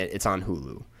haven't seen it, it's on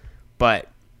Hulu. But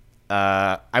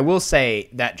I will say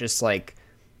that just like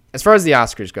as far as the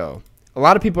Oscars go, a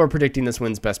lot of people are predicting this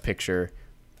wins Best Picture.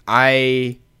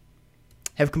 I've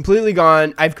completely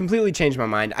changed my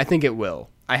mind. I think it will.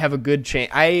 I have a good chance.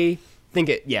 I think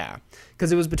it, yeah.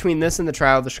 Because it was between this and The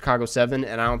Trial of the Chicago 7,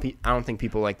 and I don't think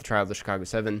people like The Trial of the Chicago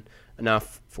 7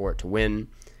 enough for it to win.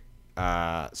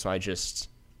 So I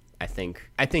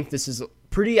think this is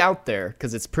pretty out there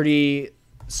because it's pretty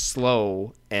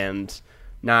slow and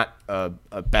not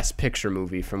a Best Picture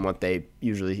movie from what they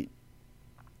usually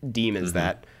deem as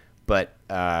that. But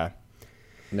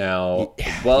now,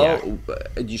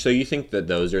 so you think that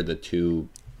those are the two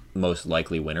most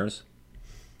likely winners?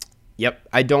 Yep.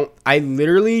 I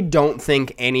literally don't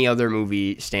think any other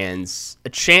movie stands a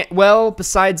chance. Well,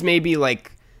 besides maybe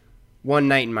like One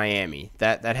Night in Miami,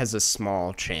 that has a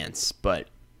small chance, but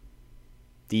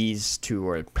these two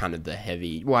are kind of the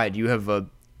heavy. Why do you have another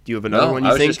one? You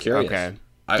I was think? Just curious. Okay.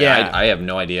 I have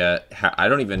no idea. I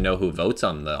don't even know who votes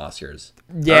on the Oscars.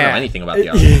 Yeah. I don't know anything about the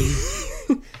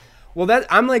Oscars. Well,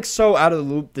 I'm like so out of the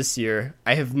loop this year.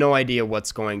 I have no idea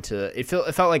what's going to. It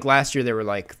felt like last year there were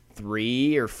like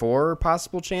 3 or 4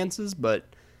 possible chances, but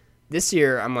this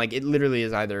year I'm like it literally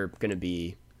is either going to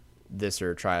be this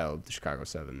or Trial of the Chicago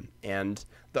 7. And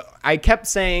I kept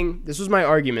saying this was my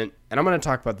argument, and I'm going to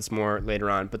talk about this more later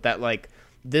on, but that like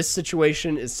this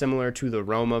situation is similar to the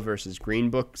Roma versus Green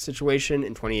Book situation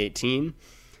in 2018.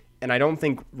 And I don't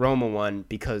think Roma won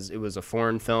because it was a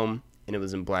foreign film and it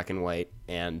was in black and white,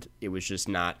 and it was just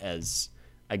not as,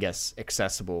 I guess,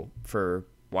 accessible for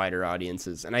wider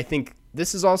audiences. And I think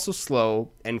this is also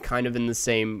slow and kind of in the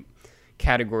same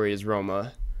category as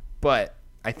Roma, but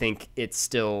I think it's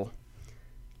still...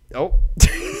 Oh,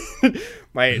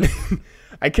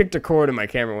 I kicked a cord and my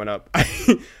camera went up.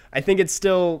 I think it's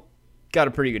still got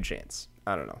a pretty good chance.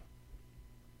 I don't know.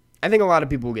 I think a lot of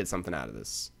people will get something out of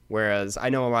this, whereas I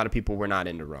know a lot of people were not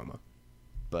into Roma.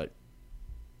 But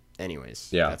anyways,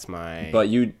 that's my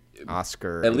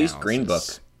Oscar at least analysis. Green Book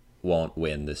won't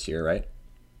win this year, right?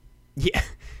 Yeah.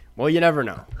 Well, you never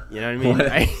know. You know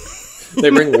what I mean? They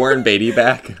bring Warren Beatty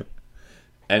back,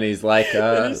 and he's like,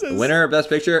 winner of Best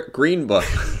Picture, Green Book.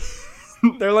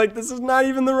 They're like, this is not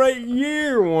even the right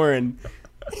year, Warren.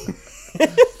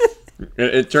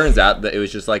 It turns out that it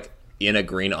was just like in a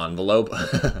green envelope.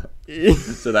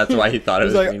 So that's why he thought it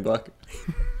was like, Green Book.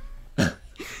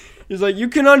 He's like, you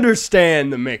can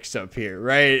understand the mix-up here,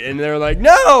 right? And they're like,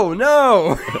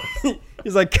 no.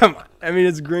 He's like, come on. I mean,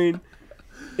 it's green.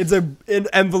 An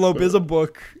envelope is a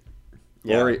book.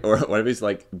 Yeah. Or what if he's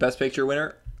like, Best Picture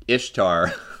winner,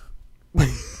 Ishtar.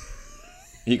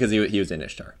 Because he was in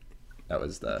Ishtar. That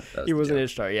was he was in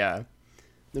Ishtar, yeah.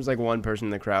 There's like one person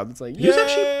in the crowd that's like, he was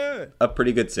actually a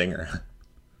pretty good singer.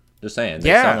 Just saying.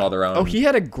 They sung all their own. Oh, he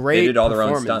had a great They did all their own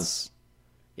performance. stunts.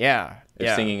 Yeah.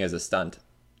 If singing is a stunt.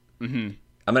 Mm-hmm.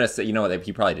 I'm going to say, you know what,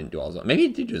 he probably didn't do all his own. Maybe he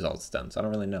did do his own stunts. I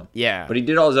don't really know. Yeah. But he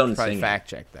did all his own probably singing. Fact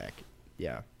check that.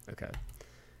 Yeah. Okay.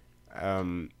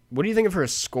 What do you think of her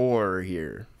score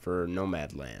here for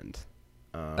Nomadland?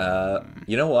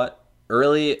 You know what?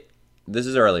 Early, this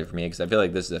is early for me because I feel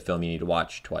like this is a film you need to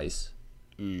watch twice.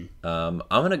 I'm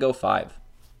gonna go 5.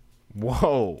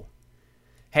 Whoa.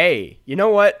 Hey, you know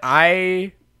what?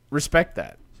 I respect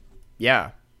that.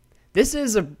 Yeah. This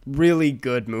is a really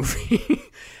good movie.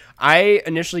 I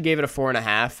initially gave it a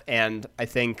 4.5, and I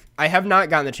think I have not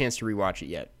gotten the chance to rewatch it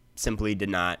yet. Simply did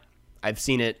not. I've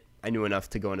seen it. I knew enough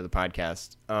to go into the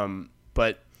podcast.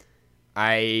 But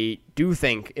I do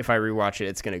think if I rewatch it,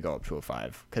 it's going to go up to a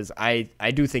 5 because I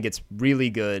do think it's really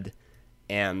good.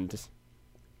 And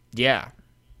yeah.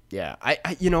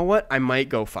 I you know what? I might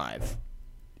go 5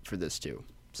 for this too.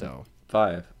 So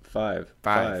 5.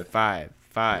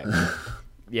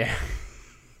 Yeah.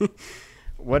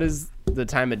 What is the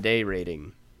time of day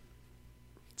rating?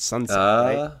 Sunset,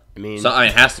 right? I mean,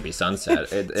 it has to be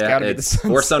sunset. It's gotta be the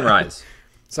sunset. Or sunrise.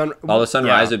 Although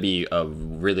sunrise would be a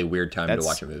really weird time to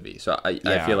watch a movie. So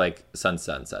I feel like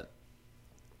sunset.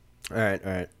 All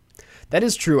right. That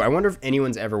is true. I wonder if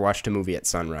anyone's ever watched a movie at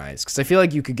sunrise, because I feel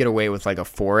like you could get away with like a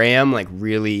 4 a.m. like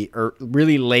really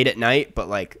late at night, but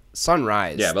like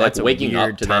sunrise. Yeah, but like waking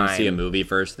up to then see a movie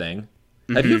first thing.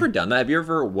 Mm-hmm. Have you ever done that? Have you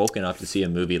ever woken up to see a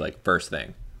movie like first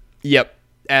thing? Yep,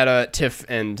 at TIFF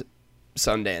and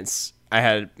Sundance.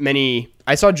 I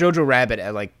saw Jojo Rabbit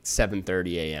at like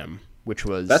 7:30 a.m., which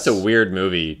was... That's a weird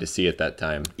movie to see at that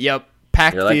time. Yep,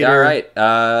 packed theater. You're like,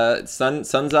 all right,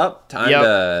 sun's up, time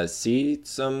to see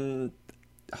some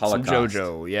Holocaust. Some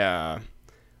JoJo, yeah.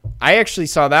 I actually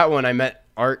saw that one. I met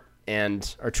Art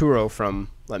and Arturo from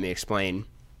Let Me Explain.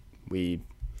 We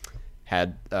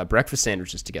had breakfast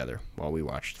sandwiches together while we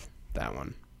watched that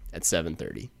one at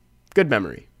 7:30. Good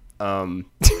memory.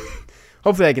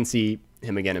 Hopefully I can see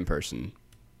him again in person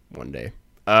one day.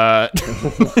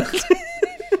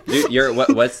 Dude,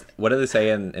 what do they say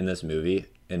in this movie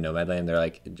in Nomadland? They're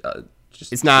like,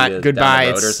 just it's not goodbye.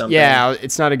 It's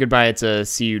not a goodbye. It's a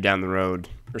see you down the road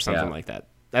or something like that.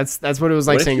 That's what it was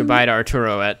like saying goodbye to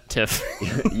Arturo at TIFF.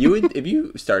 If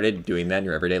you started doing that in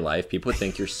your everyday life, people would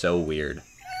think you're so weird.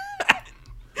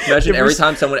 Imagine every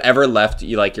time someone ever left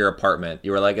you, like your apartment,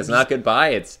 you were like, it's not goodbye,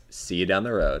 it's see you down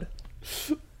the road.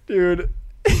 Dude,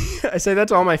 I say that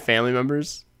to all my family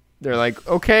members. They're like,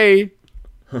 okay,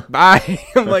 bye.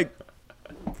 I'm like,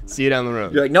 see you down the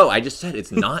road. You're like, no, I just said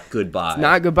it's not goodbye. It's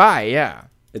not goodbye, yeah.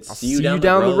 It's see you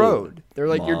down the road. They're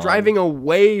like, Mom. You're driving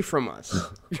away from us.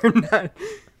 You're not.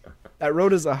 That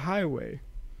road is a highway.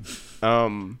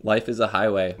 Life is a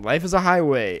highway. Life is a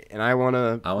highway, and I want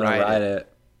to ride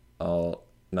it all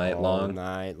night long.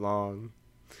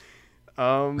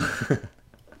 All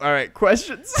right,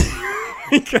 questions.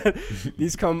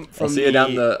 These come from I'll see you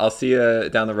down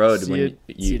the road when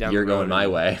you're going my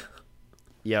way.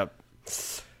 Yep.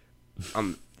 This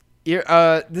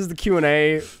is the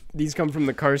Q&A. These come from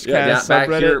the Carscast subreddit.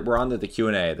 Back here, we're on to the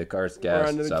Q&A, the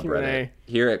Carscast subreddit.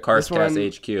 Here at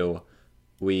Carscast HQ,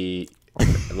 we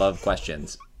love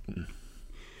questions.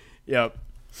 Yep.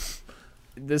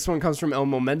 This one comes from El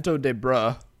Momento de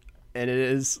Bruh, and it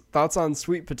is thoughts on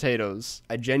sweet potatoes.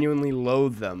 I genuinely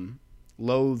loathe them.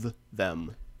 So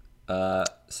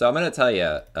I'm going to tell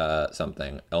you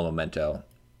something, El Momento.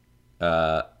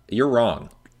 You're wrong.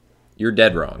 You're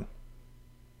dead wrong.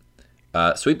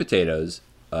 Sweet potatoes,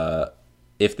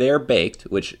 if they are baked,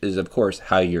 which is, of course,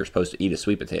 how you're supposed to eat a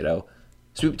sweet potato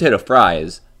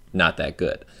fries, not that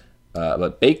good.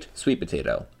 But baked sweet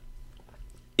potato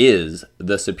is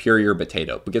the superior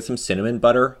potato. But get some cinnamon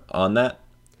butter on that.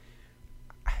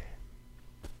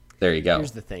 There you go.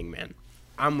 Here's the thing, man.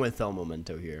 I'm with El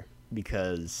Momento here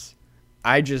because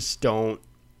I just don't...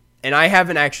 And I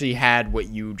haven't actually had what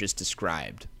you just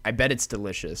described. I bet it's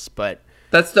delicious, but...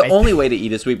 That's the only way to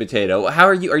eat a sweet potato. How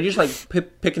are you? Are you just like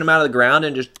picking them out of the ground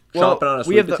and just chopping on a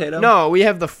sweet potato? No, we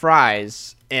have the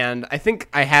fries, and I think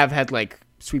I have had like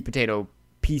sweet potato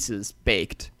pieces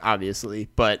baked, obviously.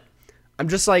 But I'm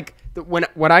just like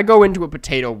what I go into a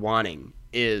potato wanting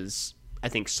is, I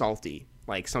think, salty,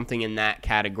 like something in that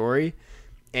category,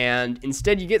 and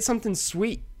instead you get something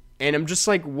sweet, and I'm just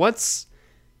like,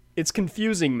 it's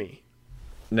confusing me.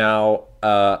 Now,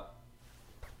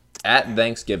 at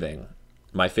Thanksgiving.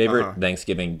 My favorite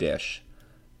Thanksgiving dish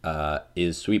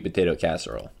is sweet potato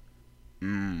casserole.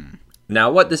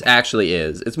 Now, what this actually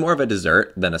is, it's more of a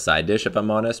dessert than a side dish, if I'm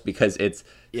honest, because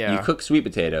you cook sweet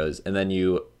potatoes and then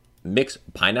you mix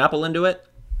pineapple into it,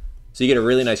 so you get a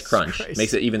really nice crunch.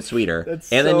 Makes it even sweeter. That's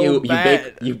and then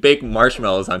you bake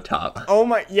marshmallows on top. Oh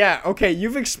my, yeah, okay,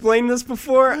 you've explained this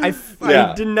before. I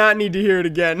did not need to hear it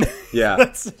again.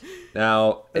 Yeah.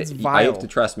 Now, I have to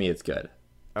trust me, it's good.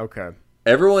 Okay.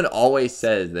 Everyone always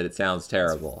says that it sounds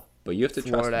terrible, but you have to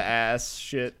trust me. Florida ass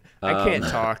shit. I can't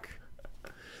talk.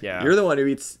 Yeah. You're the one who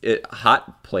eats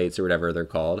hot plates or whatever they're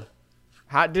called.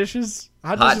 Hot dishes?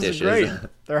 Hot dishes are great.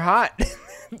 They're hot.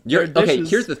 Okay,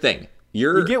 here's the thing.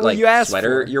 Your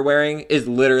sweater you're wearing is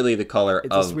literally the color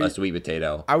of a sweet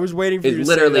potato. I was waiting for you to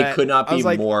say that. It literally could not be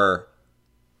more...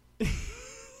 Is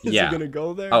it going to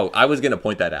go there? Oh, I was going to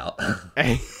point that out.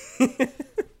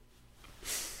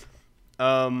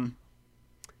 All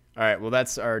right, well,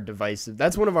 that's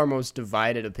one of our most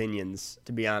divided opinions,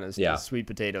 to be honest. Yeah. Sweet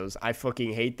potatoes. I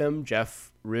fucking hate them.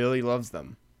 Jeff really loves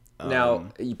them. Now,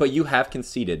 but you have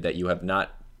conceded that you have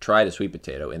not tried a sweet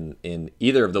potato in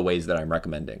either of the ways that I'm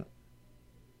recommending.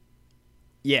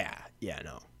 Yeah,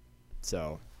 no.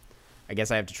 So, I guess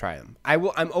I have to try them.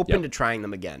 I'm open to trying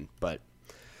them again, but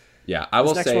yeah, I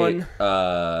will say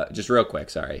just real quick,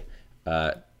 sorry.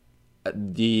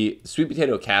 The sweet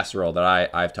potato casserole that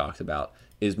I've talked about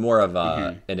is more of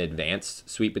an advanced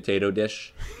sweet potato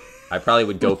dish. I probably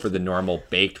would go for the normal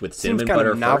baked with cinnamon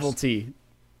butter first. Novelty.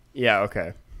 Yeah,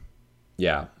 okay.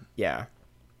 Yeah.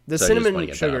 The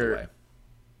cinnamon sugar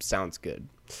sounds good.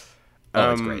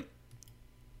 Oh, it's great.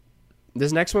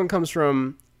 This next one comes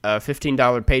from a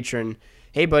 $15 patron.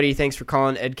 Hey, buddy, thanks for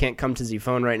calling. Ed can't come to the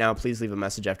phone right now. Please leave a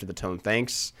message after the tone.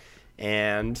 Thanks.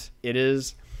 And it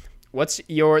is, this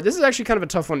is actually kind of a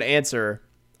tough one to answer.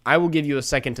 I will give you a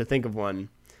second to think of one.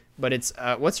 But it's,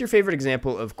 what's your favorite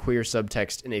example of queer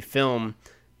subtext in a film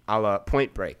a la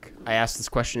Point Break? I asked this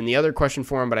question in the other question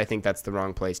forum, but I think that's the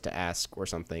wrong place to ask or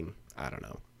something. I don't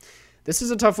know. This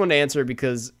is a tough one to answer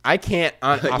because I can't,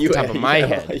 off the top of my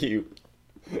head.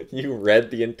 You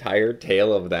read the entire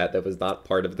tale of that was not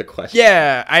part of the question.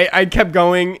 Yeah, I kept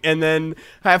going, and then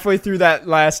halfway through that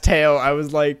last tale, I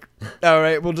was like, all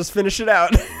right, we'll just finish it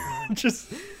out.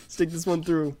 Just stick this one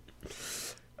through.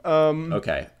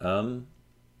 Okay.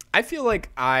 I feel like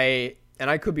and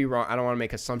I could be wrong, I don't want to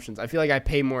make assumptions. I feel like I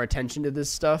pay more attention to this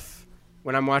stuff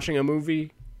when I'm watching a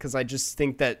movie because I just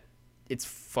think that it's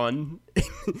fun.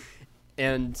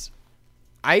 And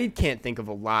I can't think of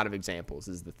a lot of examples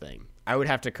is the thing. I would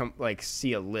have to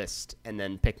see a list and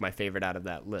then pick my favorite out of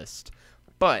that list.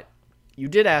 But you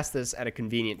did ask this at a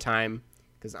convenient time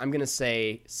because I'm going to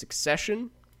say Succession.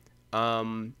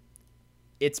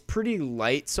 It's pretty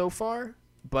light so far,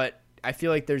 but I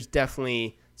feel like there's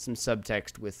definitely some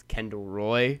subtext with Kendall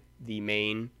Roy, the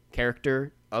main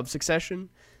character of Succession.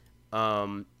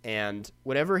 And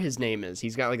whatever his name is,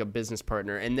 he's got like a business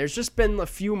partner. And there's just been a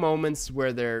few moments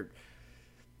where they're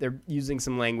using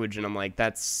some language, and I'm like,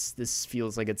 this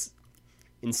feels like it's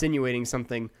insinuating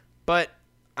something. But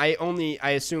I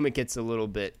assume it gets a little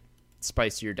bit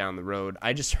spicier down the road.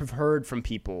 I just have heard from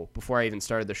people before I even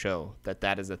started the show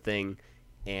that is a thing,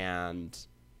 and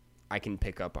I can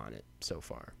pick up on it so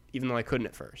far, even though I couldn't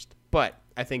at first. But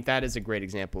I think that is a great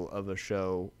example of a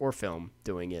show or film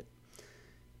doing it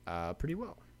pretty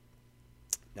well.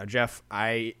 Now, Jeff,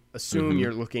 I assume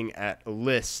you're looking at a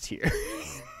list here.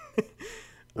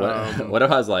 What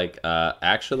if I was like,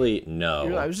 actually,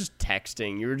 no. I was just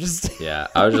texting. You were just... Yeah,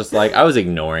 I was just like, I was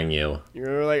ignoring you. You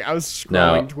were like, I was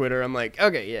scrolling Twitter. I'm like,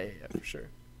 okay, yeah, for sure.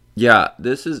 Yeah,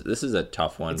 this is a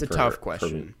tough one. It's a tough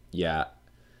question. Yeah.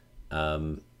 I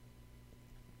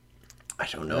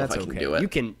don't know if I can do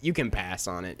it. You can pass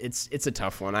on it. It's a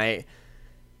tough one. I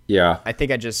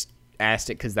think I just asked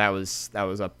it because that was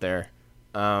up there.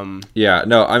 Yeah,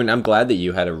 no, I mean, I'm glad that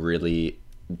you had a really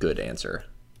good answer.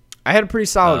 I had a pretty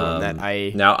solid one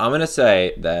Now, I'm going to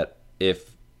say that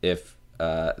if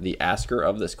the asker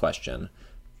of this question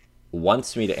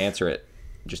wants me to answer it,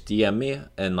 just DM me,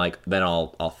 and then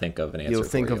I'll think of an answer. You'll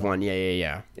think of one.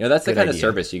 Yeah. You know, that's the kind of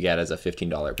service you get as a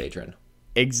 $15 patron.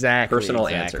 Exactly. Personal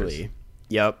answers.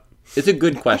 Yep. It's a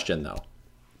good question, though.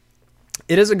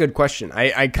 It is a good question.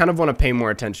 I kind of want to pay more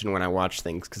attention when I watch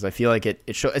things because I feel like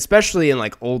it shows, especially in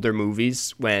like older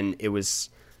movies when it was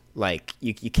like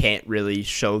you can't really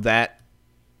show that.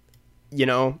 You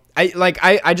know,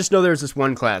 I just know there was this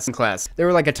one class. There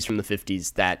were like a test from the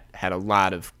 50s that had a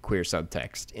lot of queer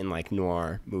subtext in like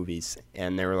noir movies,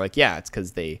 and they were like, yeah, it's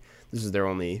because this is their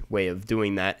only way of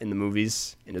doing that in the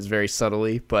movies, and it's very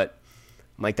subtly. But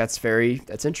I'm like, that's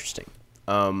interesting.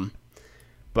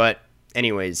 But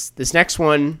anyways, this next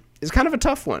one is kind of a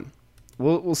tough one.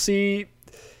 We'll see.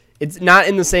 It's not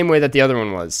in the same way that the other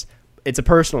one was. It's a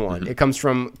personal one. It comes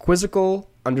from quizzical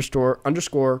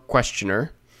 _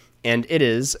 questioner. And it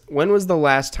is, when was the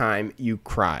last time you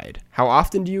cried? How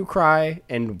often do you cry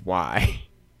and why?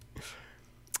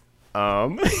 I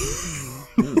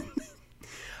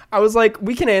was like,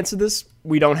 we can answer this.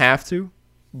 We don't have to.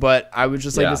 But I was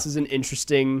just like, this is an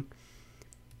interesting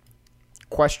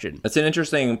question. It's an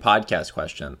interesting podcast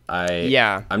question.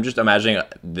 I'm just imagining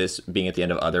this being at the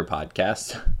end of other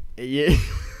podcasts. Yeah.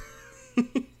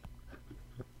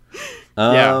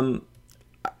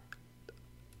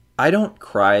 I don't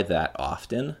cry that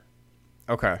often.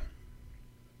 Okay.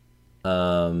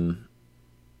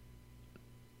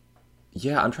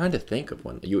 Yeah, I'm trying to think of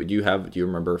one. Do you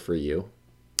remember for you?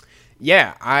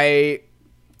 Yeah, I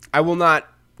will not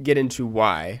get into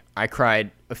why. I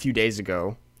cried a few days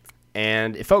ago,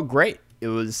 and it felt great. It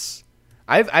was,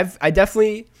 I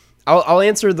definitely, I'll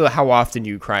answer the how often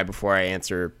you cry before I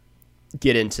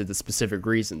get into the specific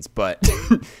reasons. But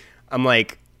I'm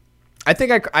like, I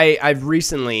think I've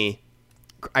recently,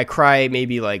 I cry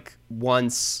maybe like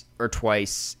once or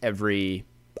twice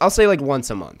I'll say like once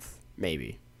a month,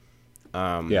 maybe.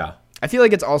 Yeah. I feel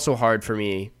like it's also hard for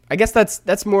me. I guess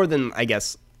that's more than, I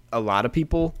guess, a lot of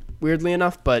people, weirdly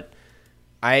enough, but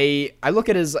I look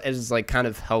at it as like kind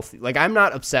of healthy. Like, I'm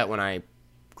not upset when I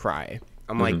cry.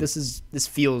 I'm like, this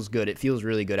feels good. It feels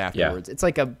really good afterwards. Yeah. It's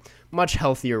like a much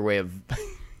healthier way of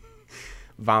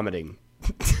vomiting.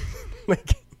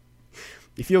 Like,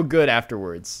 you feel good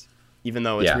afterwards, even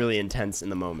though it's really intense in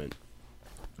the moment.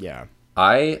 Yeah.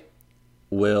 I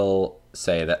will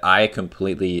say that I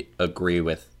completely agree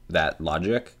with that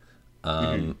logic.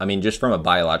 I mean, just from a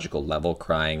biological level,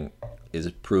 crying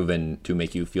is proven to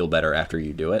make you feel better after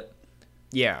you do it.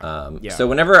 Yeah. So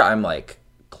whenever I'm like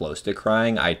close to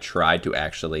crying, I try to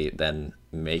actually then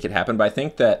make it happen. But I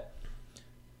think that,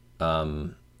 I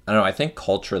don't know, I think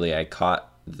culturally I caught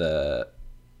the,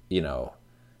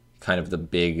 kind of the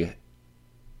big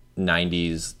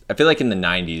 90s. I feel like in the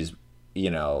 90s,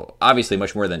 obviously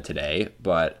much more than today,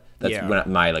 but that's when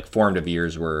my like formative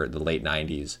years were the late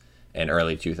 90s and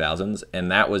early 2000s.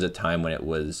 And that was a time when it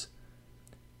was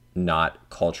not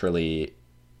culturally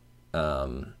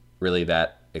really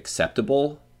that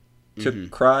acceptable to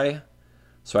cry.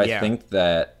 So I think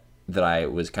that I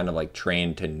was kind of like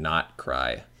trained to not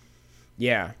cry.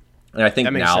 Yeah. And I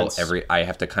think now I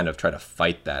have to kind of try to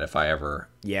fight that if I ever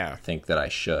think that I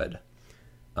should.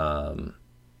 So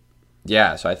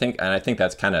I think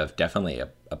that's kind of definitely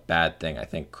a bad thing. I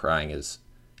think crying is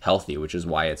healthy, which is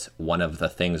why it's one of the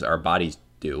things our bodies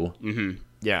do. Mm-hmm.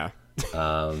 Yeah.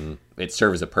 It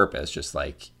serves a purpose, just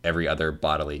like every other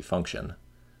bodily function.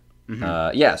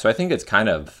 So I think it's kind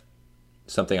of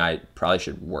something I probably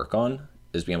should work on,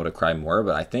 is being able to cry more.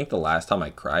 But I think the last time I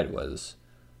cried was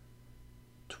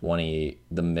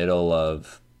the middle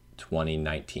of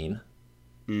 2019.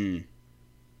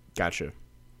 Gotcha.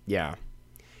 Yeah.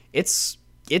 It's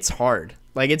hard.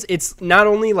 Like, it's not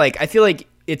only like, I feel like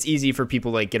it's easy for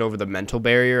people to like get over the mental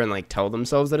barrier and like tell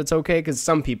themselves that it's okay, because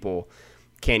some people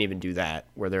can't even do that,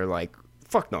 where they're like,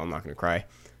 fuck no, I'm not gonna cry.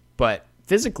 But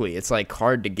physically, it's like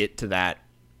hard to get to that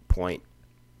point.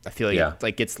 I feel like it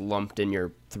like gets lumped in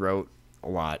your throat a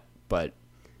lot. But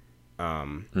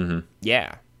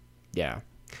yeah.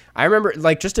 I remember,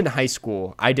 like, just in high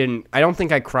school, I don't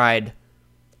think I cried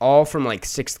all from like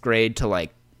 6th grade to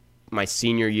like my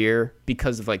senior year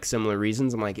because of like similar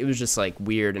reasons. I'm like, it was just like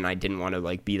weird, and I didn't want to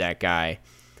like be that guy.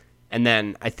 And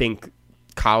then I think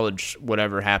college,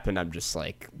 whatever happened, I'm just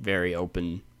like very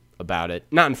open about it.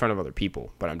 Not in front of other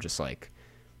people, but I'm just like,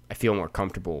 I feel more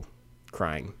comfortable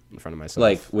crying in front of myself.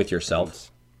 Like with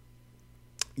yourself?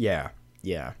 Yeah.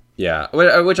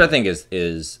 Which I think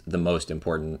is the most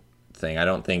important thing. I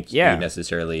don't think you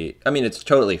necessarily, I mean, it's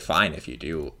totally fine if you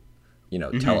do,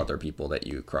 tell other people that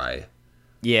you cry.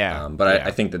 Yeah. But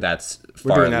I think that's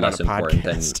far less important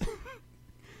than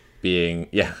being,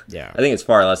 I think it's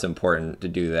far less important to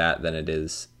do that than it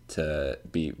is to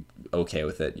be okay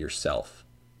with it yourself.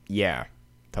 Yeah,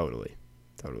 totally.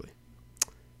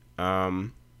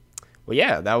 Well,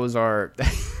 yeah, that was our,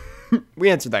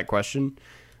 we answered that question.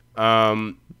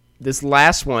 This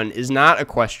last one is not a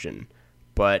question,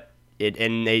 but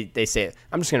they say it.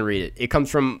 I'm just going to read it. It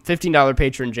comes from $15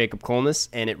 patron Jacob Colness,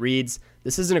 and it reads,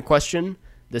 "This isn't a question.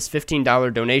 This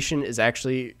 $15 donation is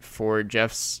actually for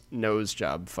Jeff's nose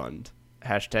job fund.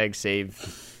 #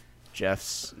 save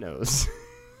Jeff's nose."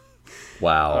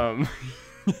 Wow.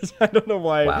 I don't know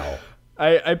why. Wow.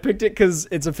 I picked it because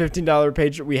it's a $15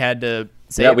 patron. We had to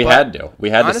say it. Yeah, we had to.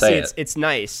 We had honestly, to say it. It's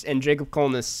nice. And Jacob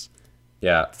Colness,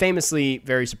 famously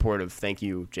very supportive. Thank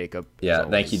you, Jacob. Yeah,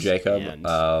 thank you, Jacob. And,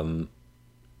 I'm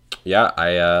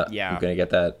gonna get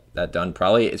that done.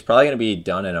 It's probably gonna be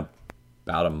done in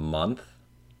about a month.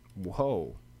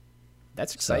 Whoa,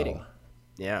 that's exciting.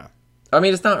 So, yeah. I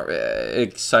mean, it's not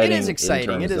exciting. It is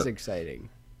exciting.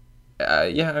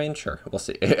 Yeah, I mean, sure. We'll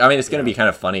see. I mean, it's going to be kind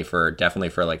of funny definitely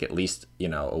for like at least,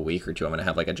 a week or two. I'm going to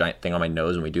have like a giant thing on my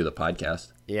nose when we do the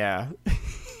podcast. Yeah.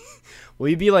 Will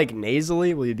you be like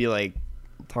nasally? Will you be like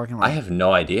talking like, I have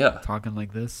no idea. Talking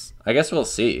like this? I guess we'll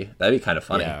see. That'd be kind of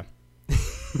funny. Yeah.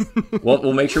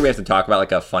 We'll make sure we have to talk about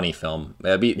like a funny film.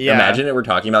 Imagine it, we're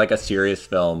talking about like a serious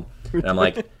film. And I'm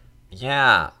like,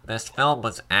 Yeah, this film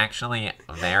was actually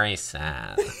very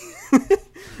sad.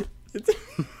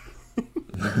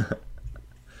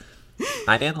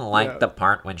 I didn't like the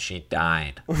part when she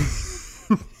died. I'm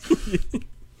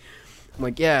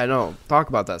like, yeah, no, talk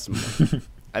about that some more.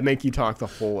 I make you talk the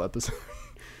whole episode.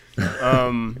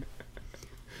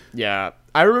 Yeah,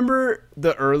 I remember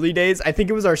the early days. I think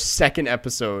it was our second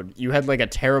episode. You had like a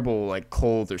terrible like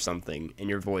cold or something, and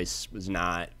your voice was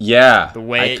not the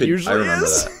way it usually I remember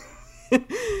is. That.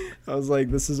 I was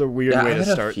like, this is a weird way to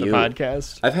start the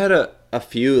podcast. I've had a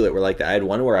few that were like that. I had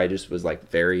one where I just was like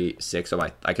very sick, so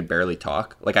I could barely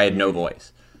talk. Like I had no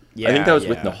voice. Yeah, I think that was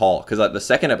with Nahal, because the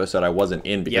second episode I wasn't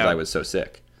in because I was so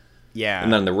sick. Yeah.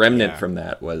 And then the remnant from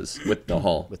that was with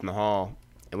Nahal. With Nahal.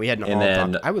 And we had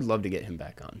Nahal talk. I would love to get him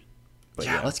back on. But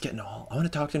let's get Nahal. I want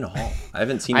to talk to Nahal. I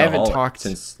haven't seen Nahal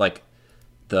since like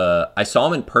I saw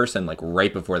him in person like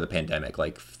right before the pandemic,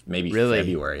 like maybe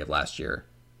February of last year.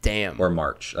 Damn. Or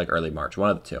March, like early March, one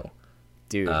of the two.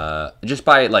 Dude. Just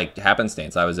by like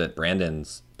happenstance, I was at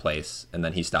Brandon's place and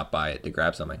then he stopped by to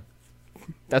grab something.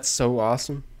 That's so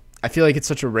awesome. I feel like it's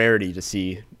such a rarity to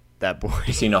see that boy.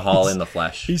 To see Nahal in the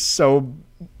flesh. He's so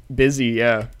busy,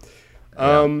 yeah.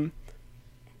 All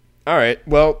right.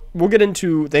 Well, we'll get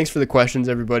into. Thanks for the questions,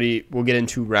 everybody. We'll get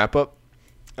into wrap up.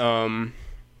 We'll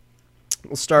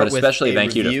start with especially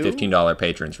thank you to $15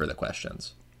 patrons for the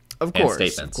questions. Of course,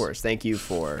 and statements. Of course. Thank you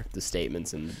for the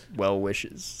statements and well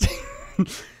wishes.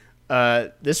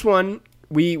 This one,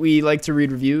 we like to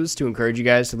read reviews to encourage you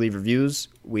guys to leave reviews.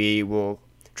 We will.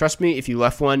 Trust me, if you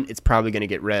left one, it's probably going to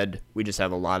get read. We just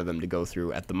have a lot of them to go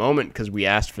through at the moment because we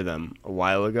asked for them a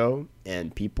while ago,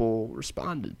 and people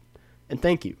responded. And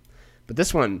thank you. But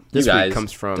this one, this week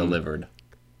comes from... delivered.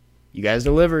 You guys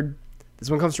delivered. This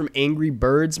one comes from Angry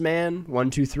Birds Man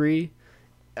 123.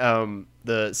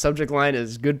 The subject line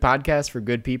is "Good podcast for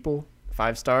good people,"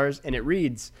 5 stars, and it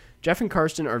reads, "Jeff and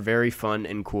Karsten are very fun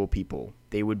and cool people.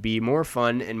 They would be more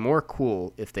fun and more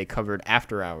cool if they covered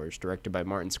After Hours, directed by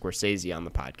Martin Scorsese, on the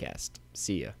podcast.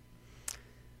 See ya."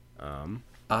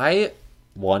 I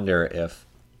wonder if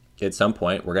at some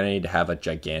point we're gonna need to have a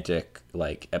gigantic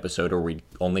like episode where we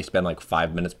only spend like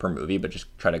 5 minutes per movie, but just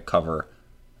try to cover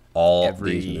all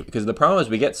these movies. Because the problem is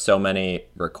we get so many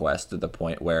requests to the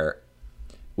point where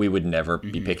we would never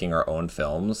be picking our own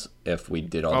films if we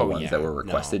did all the ones that were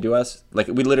requested to us. Like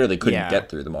we literally couldn't get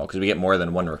through them all because we get more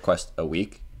than one request a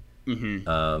week.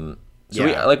 So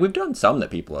we've done some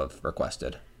that people have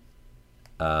requested.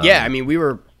 I mean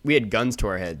we had guns to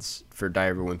our heads for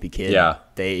Diary of a Wimpy Kid.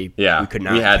 We could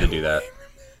not. We had to do that.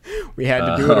 We had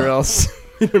to do it, or else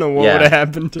we don't know what would have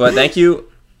happened. But thank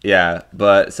you. Yeah,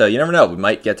 but so you never know. We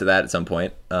might get to that at some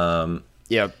point. Thank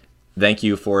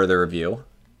you for the review.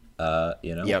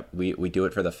 We do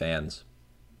it for the fans.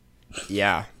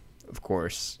 Yeah, of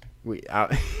course.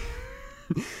 I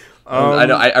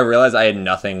know. I realized I had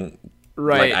nothing.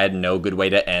 Right. Like, I had no good way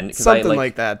to end. Something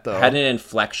like that, though. Had an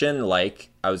inflection, like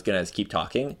I was gonna keep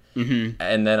talking, and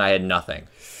then I had nothing.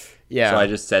 Yeah. So I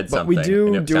just said something. But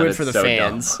we do it for the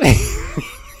fans.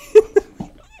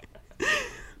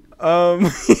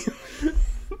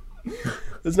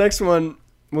 This next one.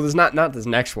 Well, there's not this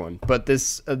next one, but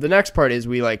this the next part is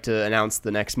we like to announce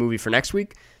the next movie for next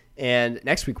week, and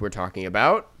next week we're talking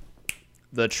about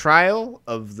The Trial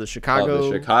of the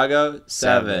Chicago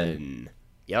 7.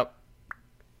 Yep.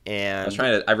 And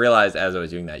I realized as I was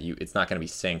doing that, it's not going to be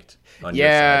synced on your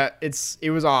side.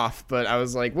 it was off, but I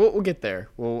was like, we'll get there.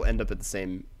 We'll end up at the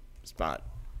same spot.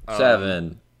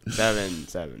 7. So yeah.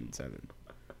 Is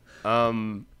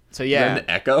that an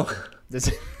echo?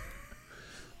 The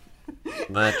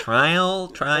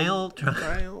trial.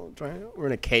 We're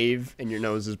in a cave and your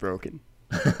nose is broken.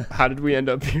 How did we end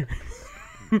up here?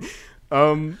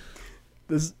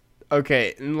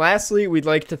 Okay, and lastly, we'd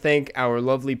like to thank our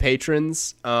lovely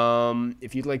patrons.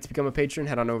 If you'd like to become a patron,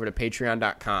 head on over to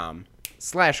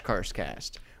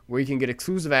patreon.com/Carscast, where you can get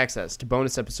exclusive access to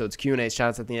bonus episodes, Q&A,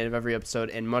 shoutouts at the end of every episode,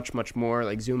 and much, much more,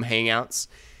 like Zoom Hangouts.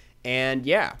 And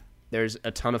yeah, there's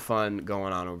a ton of fun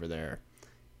going on over there,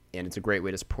 and it's a great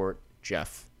way to support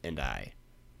Jeff and I.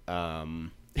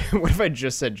 What if I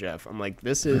just said Jeff? I'm like,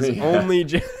 this is only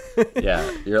Jeff. Yeah,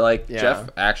 you're like, Jeff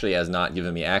actually has not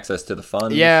given me access to the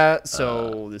funds. Yeah,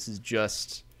 so this is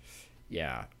just,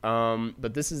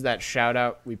 but this is that shout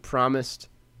out we promised.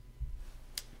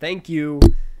 Thank you,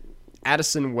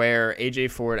 Addison Ware,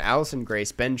 AJ Ford, Allison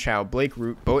Grace, Ben Chow, Blake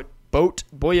Root, Boy,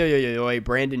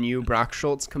 Brandon Yu, Brock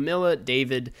Schultz, Camilla,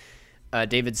 David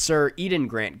Sir, Eden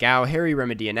Grant Gow, Harry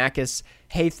Remedianakis,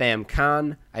 Haytham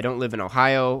Khan, I Don't Live in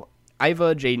Ohio,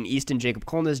 Iva, Jaden Easton, Jacob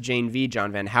Kolnes, Jane V,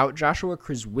 John Van Hout, Joshua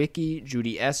Krzwicki,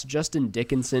 Judy S, Justin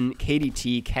Dickinson, Katie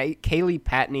T, Kaylee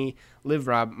Patney, Liv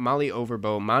Rob, Molly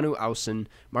Overbow, Manu Ausen,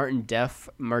 Martin Deff,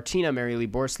 Martina Marylee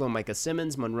Borslow, Micah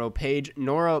Simmons, Monroe Page,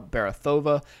 Nora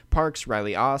Barathova, Parks,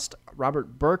 Riley Ost,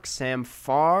 Robert Burke, Sam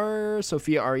Farr,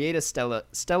 Sophia Arieta,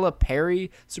 Stella Perry,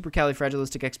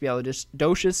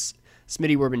 Supercalifragilisticexpialidocious,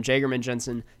 Smitty Werbin, Jagerman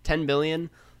Jensen, 10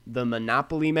 Billion, The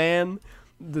Monopoly Man,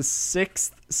 The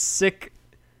Sixth, Sick,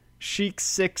 Chic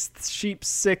Sixth, Sheep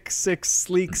Sick,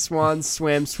 Sleek Swan,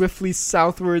 Swam Swiftly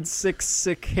Southward, Sick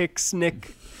Hicks,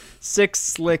 Nick, Six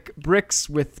Slick Bricks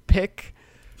with Pick,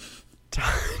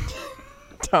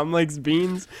 Tom Likes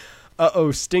Beans,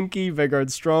 Stinky,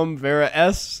 Vegard Strom, Vera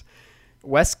S,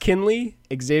 Wes Kinley,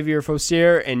 Xavier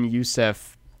Fossier, and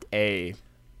Youssef A.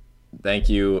 Thank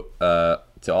you to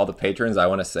all the patrons. I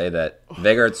want to say that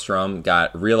Vegard Strom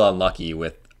got real unlucky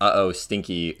with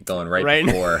Stinky going right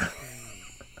before.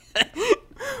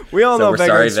 We all know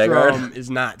Vegard Strom is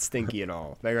not stinky at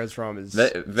all. Vegard Strom is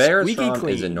Vegard squeaky Strom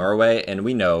clean. is in Norway, and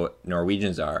we know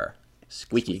Norwegians are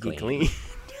squeaky clean.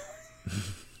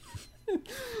 All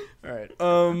right.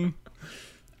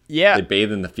 Yeah. They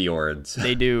bathe in the fjords.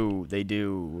 They do.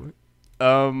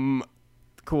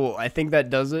 Cool. I think that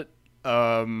does it.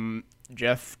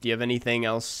 Jeff, do you have anything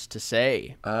else to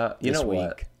say? You know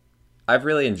what? I've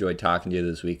really enjoyed talking to you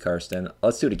this week, Karsten.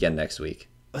 Let's do it again next week.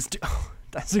 Let's do.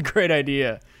 That's a great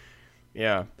idea.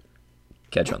 Yeah.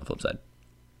 Catch you on the flip side.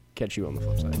 Catch you on the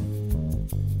flip side.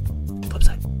 Flip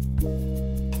side.